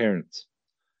incomes of their parents.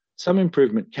 Some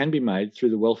improvement can be made through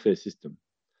the welfare system,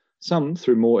 some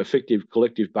through more effective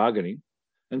collective bargaining,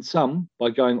 and some by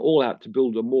going all out to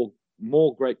build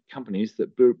more great companies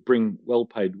that bring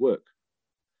well-paid work.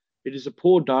 It is a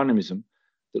poor dynamism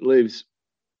that leaves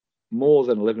more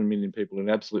than 11 million people in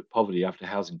absolute poverty after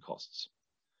housing costs.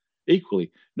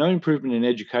 Equally, no improvement in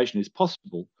education is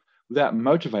possible without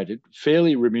motivated,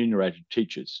 fairly remunerated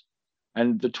teachers.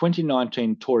 And the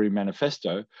 2019 Tory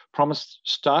manifesto promised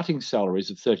starting salaries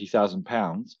of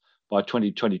 £30,000 by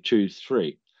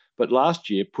 2022-3, but last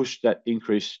year pushed that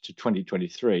increase to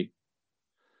 2023.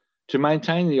 To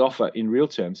maintain the offer in real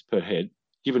terms per head,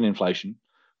 given inflation,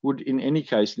 would in any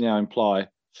case now imply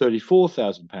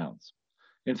 £34,000.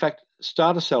 In fact,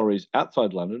 starter salaries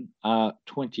outside London are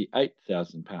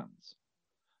 £28,000.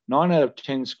 9 out of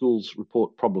 10 schools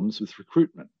report problems with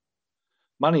recruitment.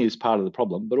 Money is part of the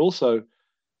problem, but also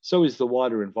so is the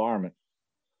wider environment.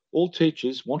 All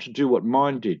teachers want to do what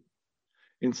mine did.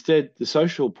 Instead, the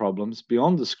social problems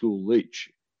beyond the school leach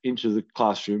into the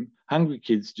classroom, hungry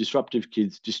kids, disruptive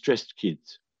kids, distressed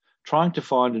kids, trying to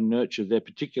find and nurture their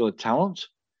particular talent.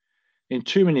 In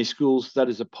too many schools, that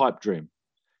is a pipe dream.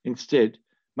 Instead,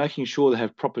 making sure they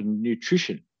have proper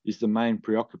nutrition is the main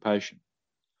preoccupation.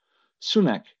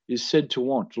 Sunak is said to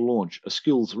want to launch a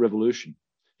skills revolution.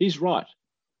 He's right,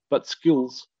 but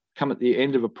skills come at the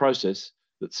end of a process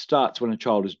that starts when a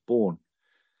child is born.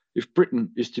 If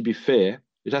Britain is to be fair,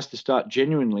 it has to start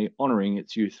genuinely honouring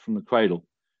its youth from the cradle.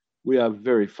 We are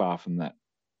very far from that.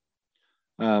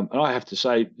 And I have to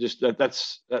say, just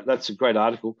that's a great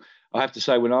article. I have to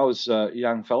say, when I was a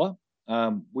young fella,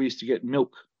 we used to get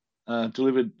milk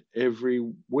delivered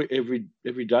every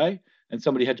day, and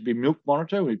somebody had to be milk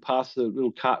monitor. We'd pass the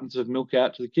little cartons of milk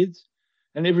out to the kids,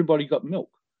 and everybody got milk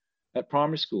at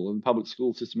primary school and the public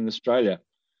school system in Australia.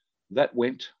 That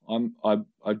went,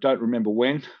 I don't remember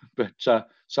when, but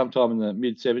sometime in the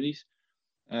mid-70s.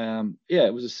 Yeah,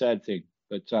 it was a sad thing,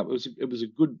 but it was a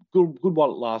good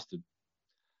while it lasted.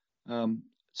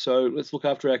 So let's look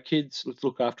after our kids. Let's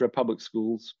look after our public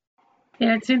schools.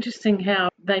 Yeah, it's interesting how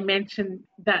they mention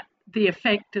that the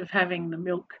effect of having the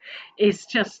milk is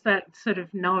just that sort of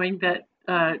knowing that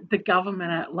the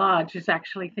government at large is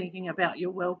actually thinking about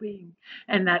your well-being,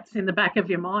 and that's in the back of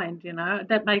your mind.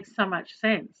 That makes so much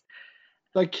sense.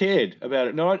 They cared about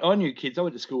it. No, I knew kids. I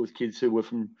went to school with kids who were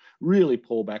from really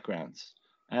poor backgrounds,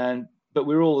 but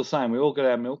we were all the same. We all got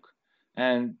our milk,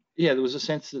 and yeah, there was a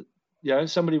sense that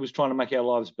somebody was trying to make our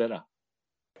lives better.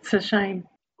 It's a shame.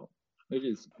 It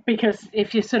is, because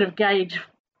if you sort of gauge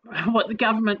what the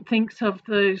government thinks of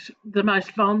the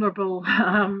most vulnerable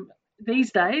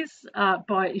these days,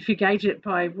 if you gauge it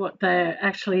by what they're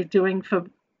actually doing for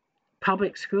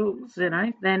public schools,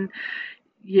 then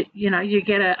you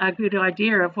get a good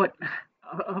idea of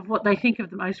what they think of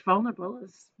the most vulnerable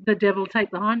as the devil take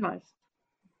the hindmost.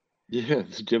 Yeah,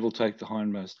 the devil take the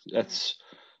hindmost. That's,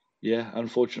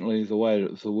 unfortunately the way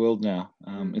of the world now.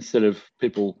 Instead of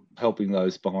people helping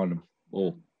those behind them,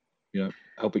 or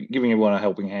giving everyone a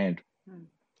helping hand.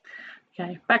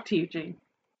 Okay, back to you, Jean.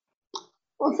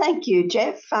 Well, thank you,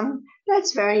 Jeff.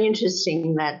 That's very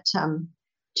interesting that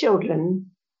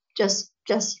children just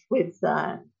with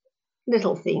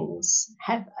little things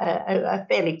have a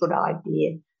fairly good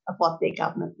idea of what their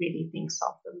government really thinks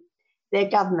of them. Their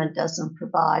government doesn't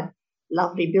provide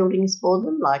lovely buildings for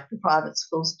them like the private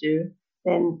schools do,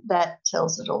 then that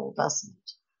tells it all, doesn't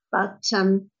it? But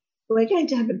we're going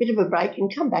to have a bit of a break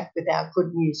and come back with our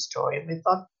good news story. We've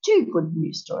got 2 good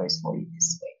news stories for you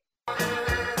this week.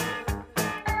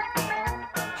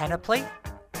 Panoply,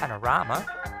 panorama,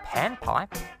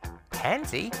 panpipe,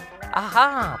 pansy,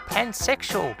 aha,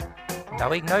 pansexual,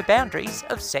 knowing no boundaries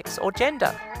of sex or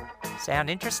gender. Sound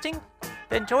interesting?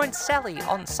 Then join Sally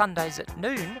on Sundays at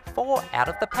noon for Out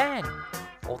of the Pan.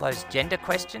 All those gender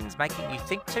questions making you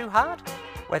think too hard?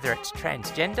 Whether it's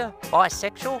transgender,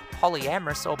 bisexual,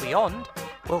 polyamorous or beyond,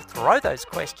 we'll throw those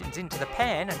questions into the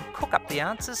pan and cook up the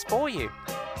answers for you.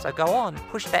 So go on,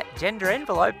 push that gender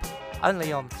envelope,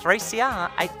 only on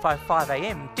 3CR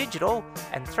 855am digital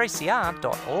and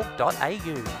 3cr.org.au.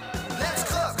 Let's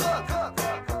cook, cook, cook.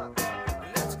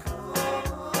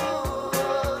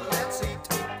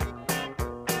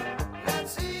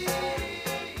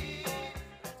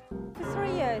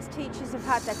 Teachers have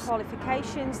had their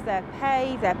qualifications, their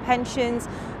pay, their pensions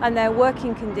and their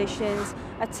working conditions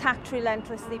attacked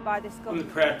relentlessly by this government. I'm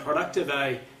the proud product of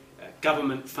a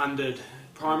government-funded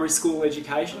primary school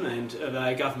education and of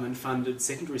a government-funded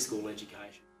secondary school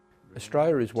education.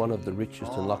 Australia is one of the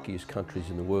richest and luckiest countries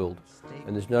in the world,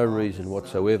 and there's no reason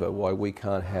whatsoever why we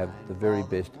can't have the very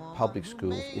best public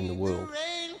schools in the world.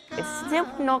 It's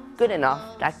simply not good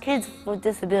enough that kids with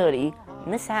disability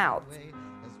miss out.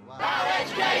 Our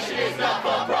education is not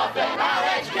for profit. Our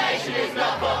education is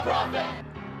not for profit.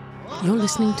 You're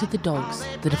listening to The Dogs,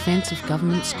 the Defence of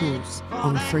Government Schools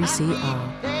on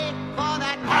 3CR.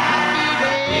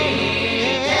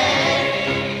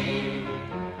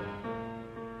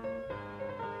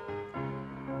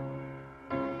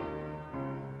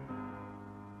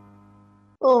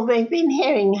 Well, we've been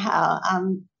hearing how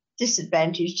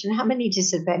disadvantaged and how many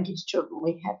disadvantaged children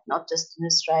we have, not just in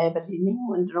Australia, but in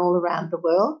England and all around the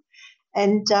world.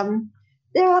 And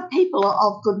there are people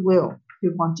of goodwill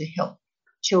who want to help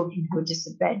children who are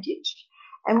disadvantaged.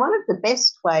 And one of the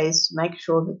best ways to make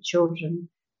sure that children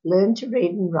learn to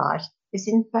read and write is,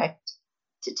 in fact,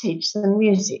 to teach them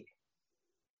music.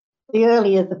 The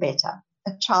earlier the better.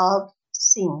 A child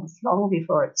sings long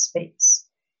before it speaks.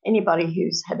 Anybody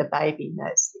who's had a baby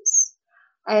knows this.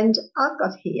 And I've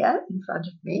got here in front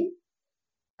of me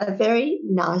a very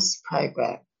nice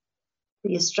program.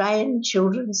 The Australian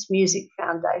Children's Music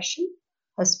Foundation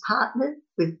has partnered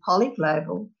with Poly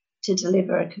Global to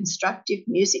deliver a constructive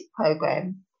music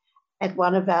program at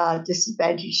one of our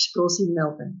disadvantaged schools in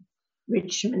Melbourne,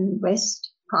 Richmond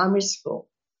West Primary School.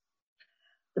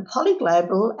 The Poly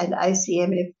Global and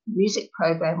ACMF music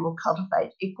program will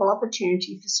cultivate equal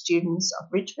opportunity for students of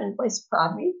Richmond West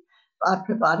Primary by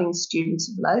providing students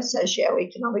of low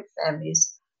socioeconomic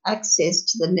families access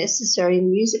to the necessary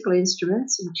musical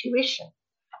instruments and tuition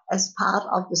as part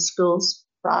of the school's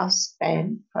brass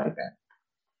band program.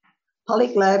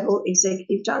 Poly Global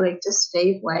Executive Director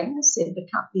Steve Wang said the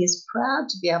company is proud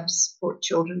to be able to support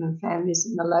children and families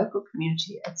in the local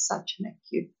community at such an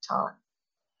acute time.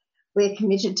 We are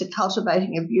committed to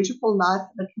cultivating a beautiful life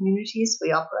for the communities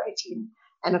we operate in,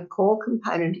 and a core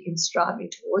component in striving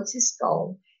towards this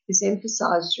goal is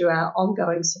emphasised through our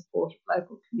ongoing support of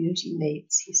local community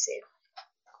needs, he said.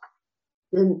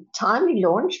 The timely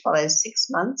launch follows 6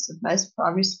 months of most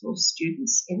primary school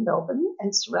students in Melbourne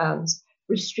and surrounds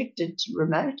restricted to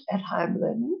remote at-home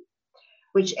learning,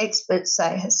 which experts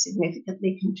say has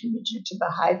significantly contributed to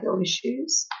behavioural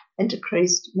issues and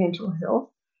decreased mental health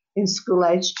in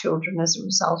school-aged children as a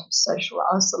result of social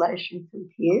isolation from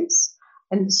peers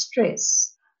and the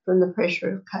stress from the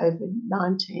pressure of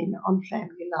COVID-19 on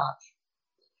family life.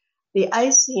 The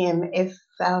ACMF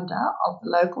founder of the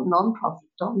local non-profit,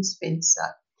 Don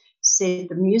Spencer, said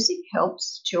the music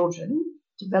helps children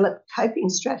develop coping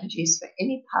strategies for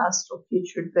any past or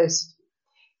future adversity,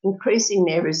 increasing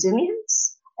their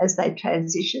resilience as they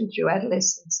transition through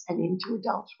adolescence and into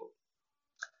adulthood.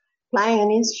 Playing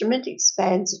an instrument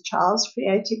expands a child's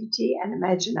creativity and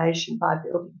imagination by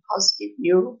building positive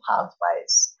neural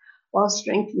pathways while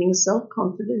strengthening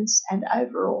self-confidence and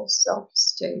overall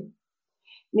self-esteem.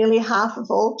 Nearly half of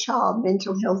all child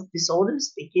mental health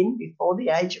disorders begin before the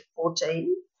age of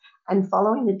 14, and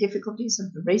following the difficulties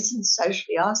of the recent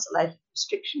socially isolated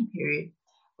restriction period,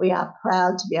 we are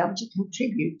proud to be able to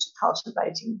contribute to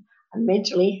cultivating a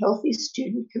mentally healthy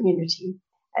student community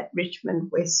at Richmond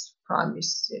West Primary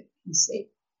School, he said.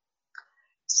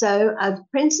 So the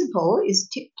principal is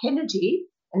Tip Kennedy,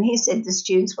 and he said the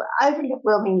students were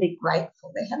overwhelmingly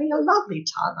grateful. They're having a lovely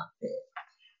time up there.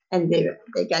 And they're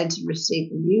going to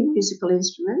receive the new musical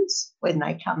instruments when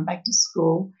they come back to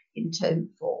school in term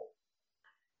 4.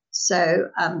 So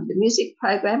the music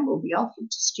program will be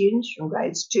offered to students from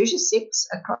grades 2 to 6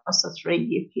 across a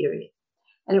 3-year period.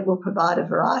 And it will provide a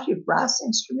variety of brass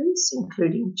instruments,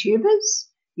 including tubas,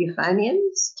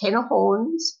 euphoniums, tenor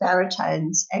horns,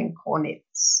 baritones, and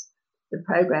cornets. The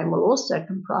program will also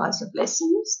comprise of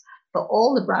lessons for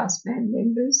all the brass band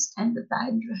members and the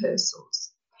band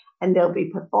rehearsals. And there'll be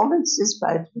performances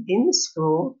both within the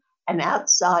school and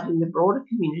outside in the broader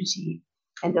community,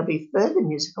 and there'll be further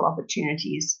musical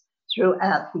opportunities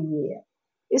throughout the year.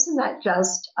 Isn't that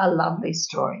just a lovely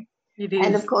story? It is.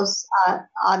 And of course,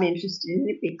 I'm interested in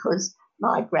it because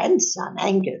my grandson,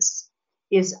 Angus,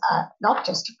 is not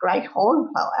just a great horn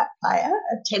player,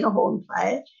 a tenor horn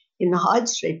player in the Hyde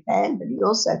Street Band, but he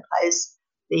also plays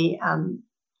the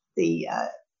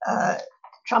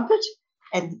trumpet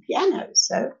and the piano.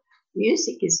 So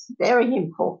music is very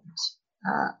important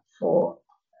for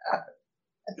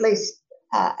at least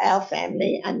our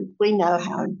family, and we know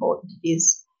how important it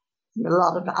is. And a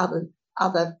lot of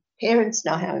other parents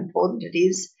know how important it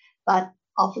is, but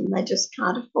often they just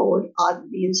can't afford either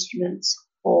the instruments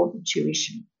or the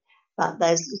tuition. But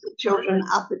those little children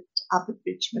up at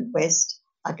Richmond West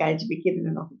are going to be given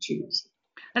an opportunity.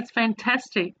 That's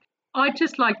fantastic. I'd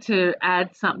just like to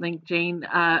add something, Jean,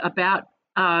 about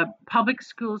public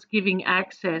schools giving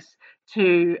access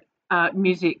to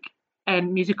music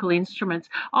and musical instruments.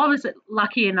 I was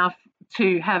lucky enough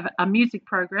to have a music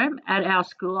program at our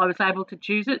school. I was able to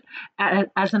choose it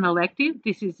as an elective.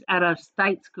 This is at a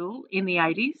state school in the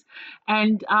 80s.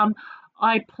 And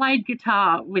I played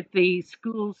guitar with the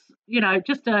school's,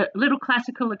 just a little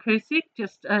classical acoustic,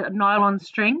 just a nylon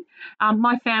string.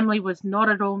 My family was not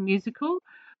at all musical,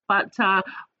 but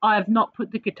I've not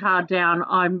put the guitar down.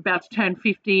 I'm about to turn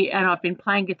 50 and I've been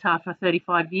playing guitar for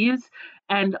 35 years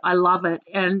and I love it.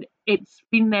 And it's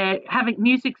been there,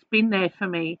 music's been there for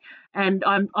me. And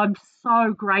I'm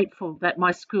so grateful that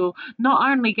my school not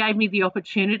only gave me the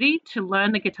opportunity to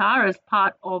learn the guitar as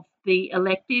part of the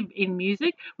elective in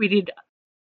music. We did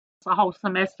a whole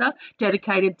semester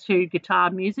dedicated to guitar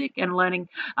music and learning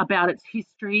about its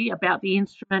history, about the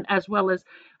instrument, as well as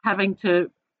having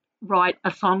to write a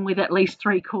song with at least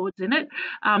 3 chords in it.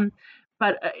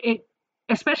 But it,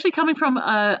 especially coming from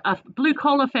a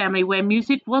blue-collar family where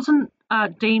music wasn't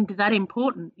deemed that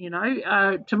important,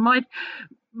 to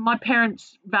my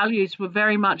parents' values were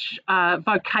very much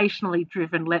vocationally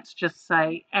driven, let's just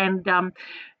say, and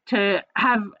to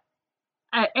have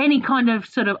any kind of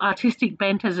sort of artistic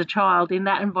bent as a child in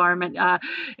that environment,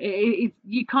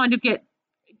 you kind of get,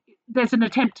 there's an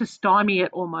attempt to stymie it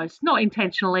almost, not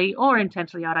intentionally or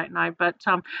intentionally, I don't know, but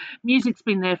music's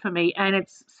been there for me, and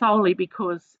it's solely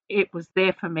because it was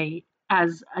there for me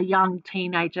as a young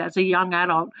teenager, as a young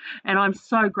adult, and I'm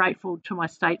so grateful to my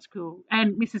state school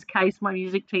and Mrs. Case, my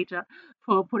music teacher,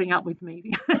 for putting up with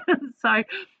me. So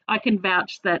I can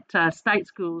vouch that state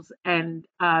schools and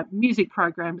music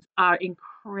programs are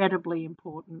incredibly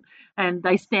important, and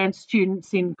they stand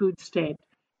students in good stead.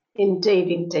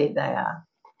 Indeed they are.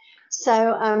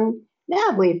 So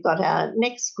now we've got our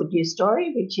next good news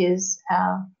story, which is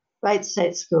our great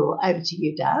state school. Over to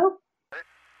you, Dale.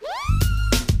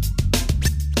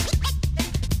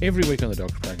 Every week on the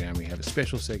Dogs program, we have a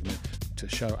special segment to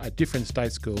show a different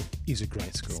state school is a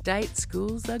great school. State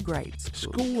schools are great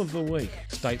schools. School of the week.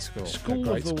 State school. School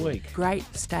of the week. Great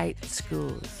state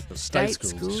schools. State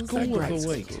schools. School of the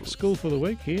week. School for the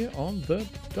week here on the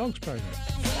Dogs program.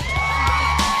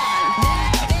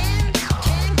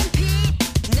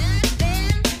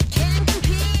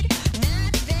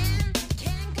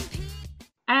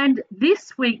 And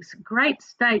this week's Great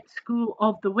State School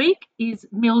of the Week is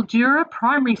Mildura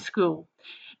Primary School.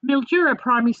 Mildura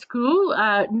Primary School,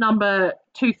 number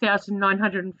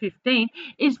 2,915,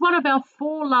 is one of our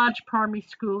 4 large primary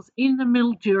schools in the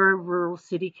Mildura Rural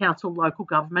City Council local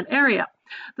government area.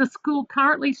 The school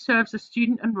currently serves a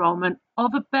student enrolment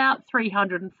of about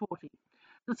 340.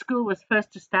 The school was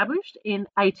first established in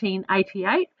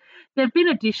 1888. There have been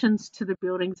additions to the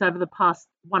buildings over the past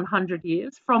 100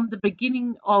 years. From the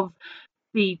beginning of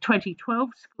the 2012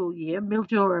 school year,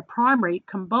 Mildura Primary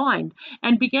combined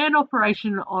and began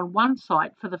operation on one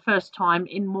site for the first time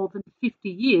in more than 50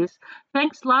 years,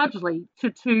 thanks largely to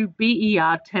 2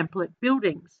 BER template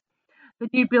buildings. The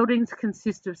new buildings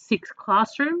consist of 6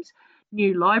 classrooms,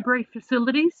 new library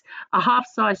facilities, a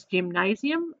half-size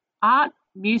gymnasium, art,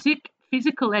 music,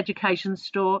 physical education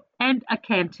store and a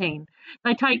canteen.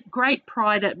 They take great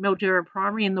pride at Mildura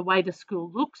Primary in the way the school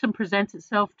looks and presents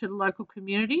itself to the local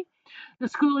community. The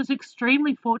school is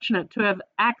extremely fortunate to have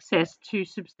access to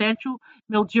substantial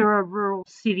Mildura Rural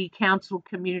City Council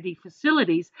community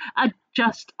facilities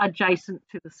just adjacent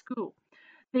to the school.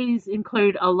 These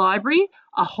include a library,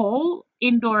 a hall,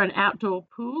 indoor and outdoor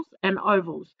pools and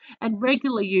ovals, and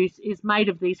regular use is made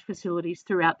of these facilities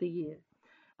throughout the year.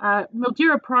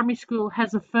 Mildura Primary School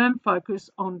has a firm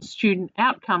focus on student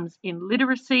outcomes in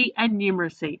literacy and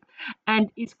numeracy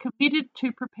and is committed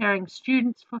to preparing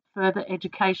students for further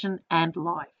education and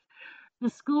life. The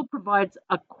school provides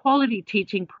a quality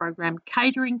teaching program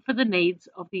catering for the needs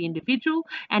of the individual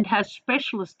and has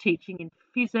specialist teaching in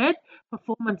phys ed,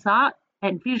 performance art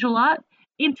and visual art,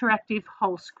 interactive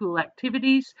whole school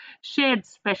activities, shared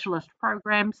specialist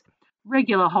programs,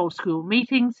 regular whole school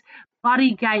meetings,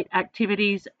 buddy gate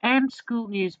activities and school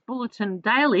news bulletin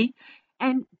daily,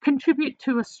 and contribute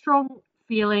to a strong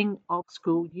feeling of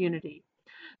school unity.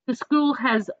 The school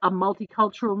has a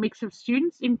multicultural mix of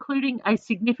students, including a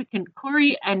significant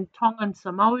Koori and Tongan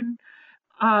Samoan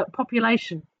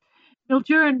population.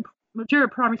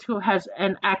 Mildura Primary School has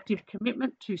an active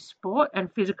commitment to sport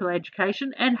and physical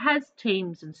education and has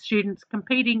teams and students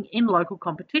competing in local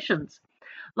competitions.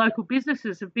 Local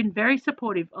businesses have been very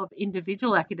supportive of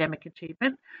individual academic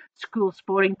achievement, school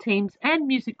sporting teams and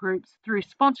music groups through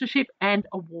sponsorship and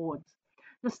awards.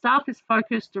 The staff is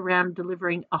focused around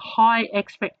delivering a high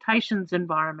expectations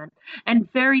environment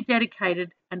and very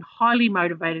dedicated and highly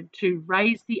motivated to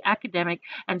raise the academic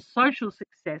and social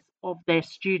success of their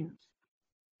students.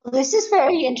 Well, this is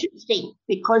very interesting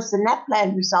because the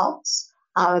NAPLAN results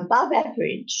are above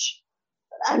average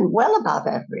and well above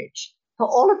average for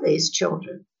all of these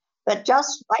children. But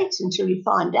just wait until you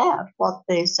find out what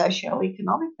their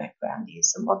socio-economic background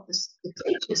is and what the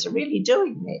teachers are really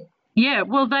doing there. Yeah,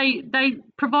 well, they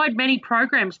provide many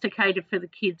programs to cater for the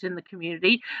kids in the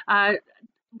community.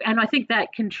 And I think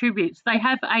that contributes. They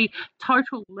have a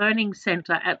total learning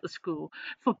centre at the school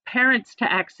for parents to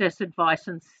access advice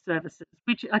and services,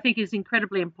 which I think is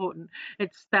incredibly important.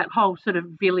 It's that whole sort of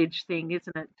village thing,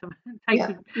 isn't it?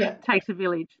 Takes a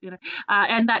village, you know.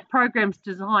 And that program's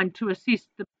designed to assist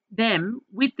them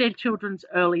with their children's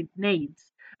early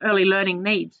learning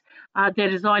needs. They're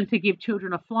designed to give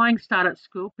children a flying start at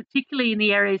school, particularly in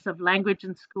the areas of language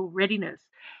and school readiness.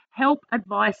 Help,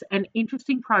 advice and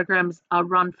interesting programs are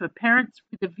run for parents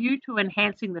with a view to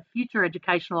enhancing the future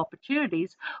educational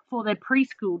opportunities for their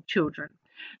preschool children.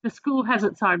 The school has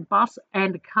its own bus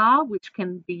and car, which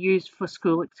can be used for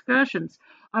school excursions.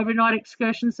 Overnight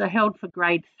excursions are held for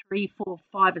grade 3, 4,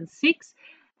 5 and 6,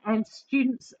 and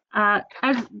students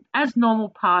as normal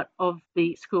part of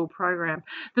the school program.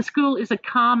 The school is a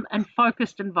calm and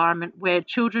focused environment where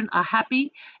children are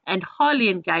happy and highly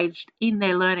engaged in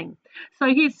their learning. So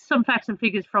here's some facts and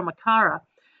figures from ACARA.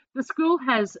 The school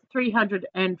has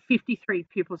 353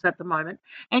 pupils at the moment,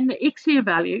 and the ICSEA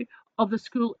value of the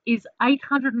school is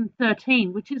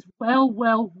 813, which is well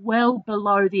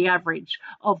below the average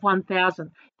of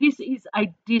 1,000. This is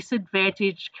a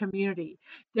disadvantaged community.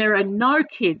 There are no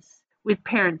kids with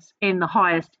parents in the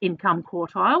highest income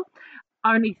quartile,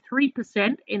 only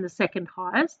 3% in the second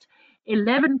highest,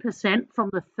 11% from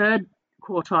the third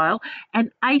quartile,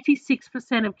 and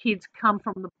 86% of kids come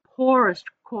from the poorest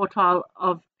quartile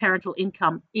of parental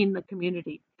income in the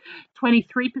community.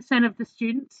 23% of the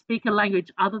students speak a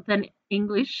language other than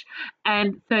English,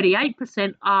 and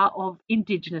 38% are of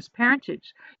Indigenous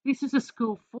parentage. This is a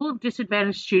school full of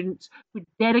disadvantaged students with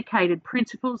dedicated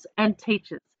principals and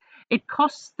teachers. It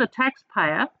costs the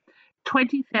taxpayer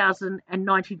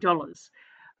 $20,090,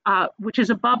 which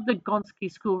is above the Gonski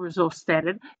School Resource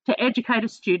Standard, to educate a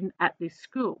student at this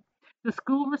school. The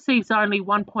school receives only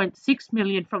 $1.6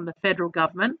 million from the federal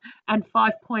government and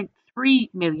 $5.3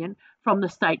 million from the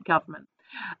state government,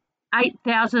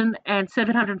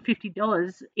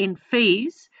 $8,750 in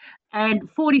fees, and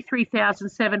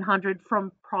 $43,700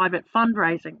 from private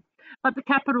fundraising. But the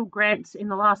capital grants in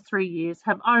the last 3 years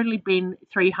have only been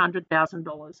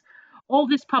 $300,000. All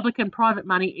this public and private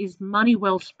money is money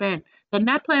well spent. The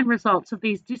NAPLAN results of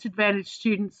these disadvantaged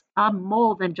students are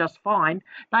more than just fine.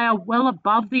 They are well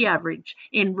above the average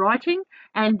in writing,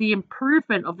 and the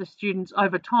improvement of the students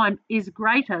over time is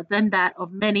greater than that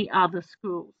of many other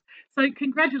schools. So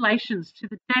congratulations to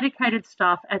the dedicated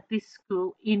staff at this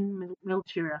school in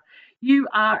Mildura. You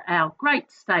are our Great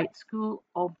State School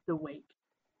of the Week.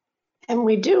 And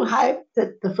we do hope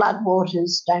that the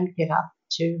floodwaters don't get up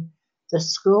to the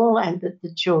school and that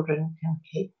the children can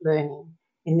keep learning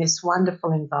in this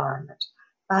wonderful environment.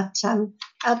 But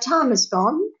our time is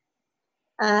gone,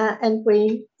 and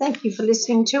we thank you for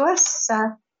listening to us.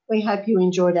 We hope you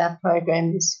enjoyed our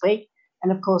program this week,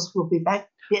 and of course we'll be back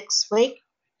next week.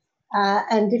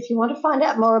 And if you want to find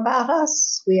out more about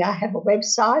us, we have a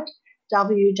website,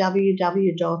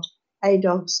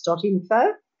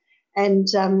 www.adogs.info, and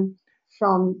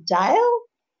from Dale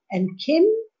and Kim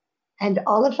and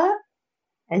Oliver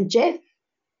and Jeff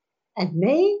and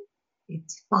me,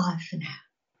 it's bye for now.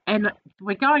 And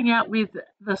we're going out with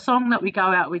the song that we go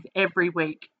out with every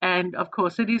week. And, of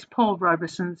course, it is Paul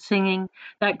Robeson singing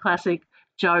that classic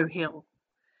Joe Hill.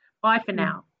 Bye for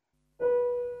now.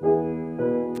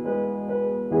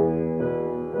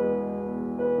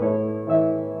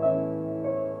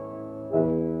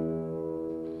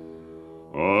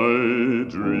 I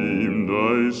dreamed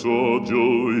I saw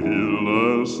Joe Hill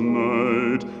last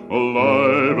night,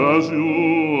 alive as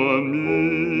you and me.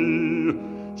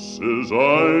 Says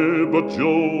I, but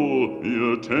Joe,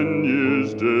 you're 10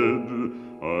 years dead.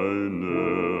 I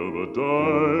never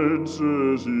died,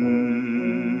 says he.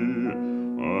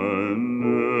 I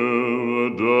never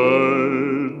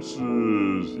died,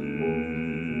 says he.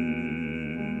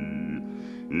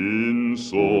 In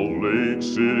Salt Lake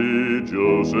City,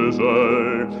 Joe, says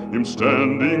I, am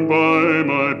standing by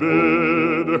my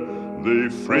bed. They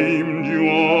framed you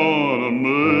on a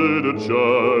murder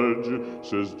charge,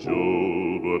 says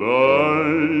Joe, but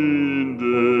I ain't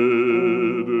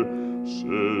dead.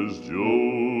 Says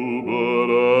Joe, but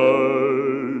I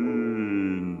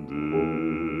ain't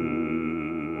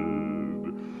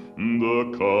dead. The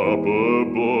copper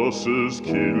bosses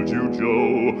killed you,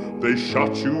 Joe. They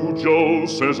shot you, Joe,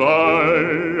 says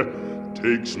I.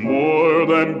 Takes more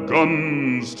than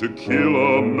guns to kill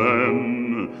a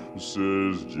man,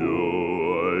 says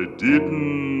Joe. I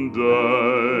didn't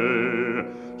die,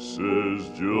 says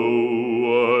Joe.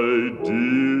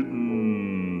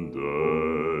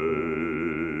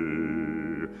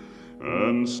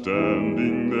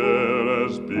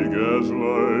 as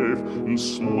life, and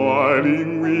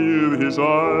smiling with his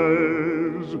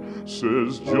eyes,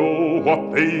 says Joe,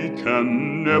 what they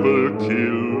can never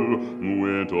kill,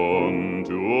 went on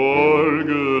to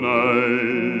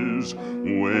organize,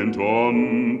 went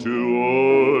on to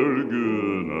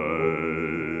organize.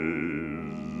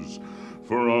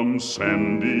 From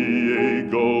San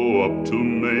Diego up to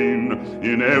Maine,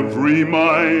 in every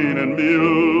mine and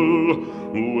mill,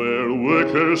 where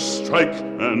workers strike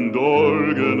and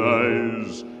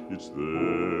organize, it's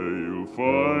there you'll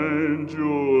find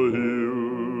Joe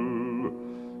Hill.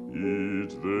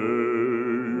 It's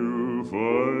there you'll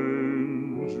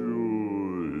find Joe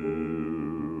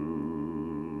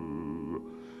Hill.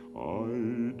 I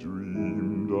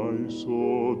dreamed I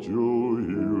saw Joe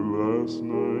Hill last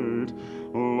night,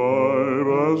 alive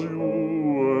as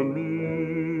you and me.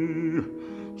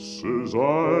 Says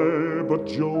I, but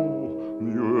Joe,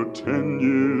 you're 10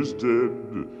 years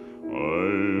dead. I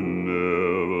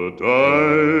never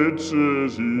died,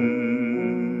 says he.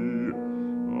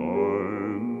 I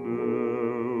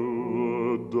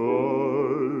never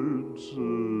died,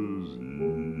 says he.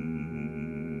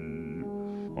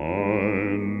 I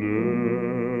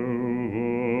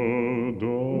never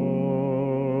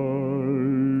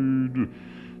died,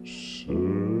 says he.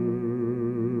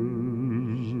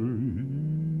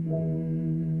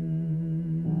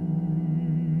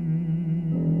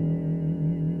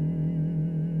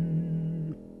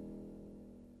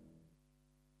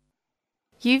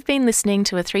 You've been listening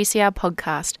to a 3CR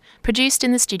podcast produced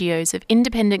in the studios of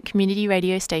independent community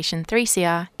radio station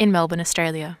 3CR in Melbourne,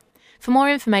 Australia. For more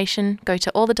information, go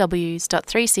to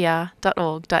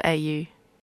allthews.3cr.org.au.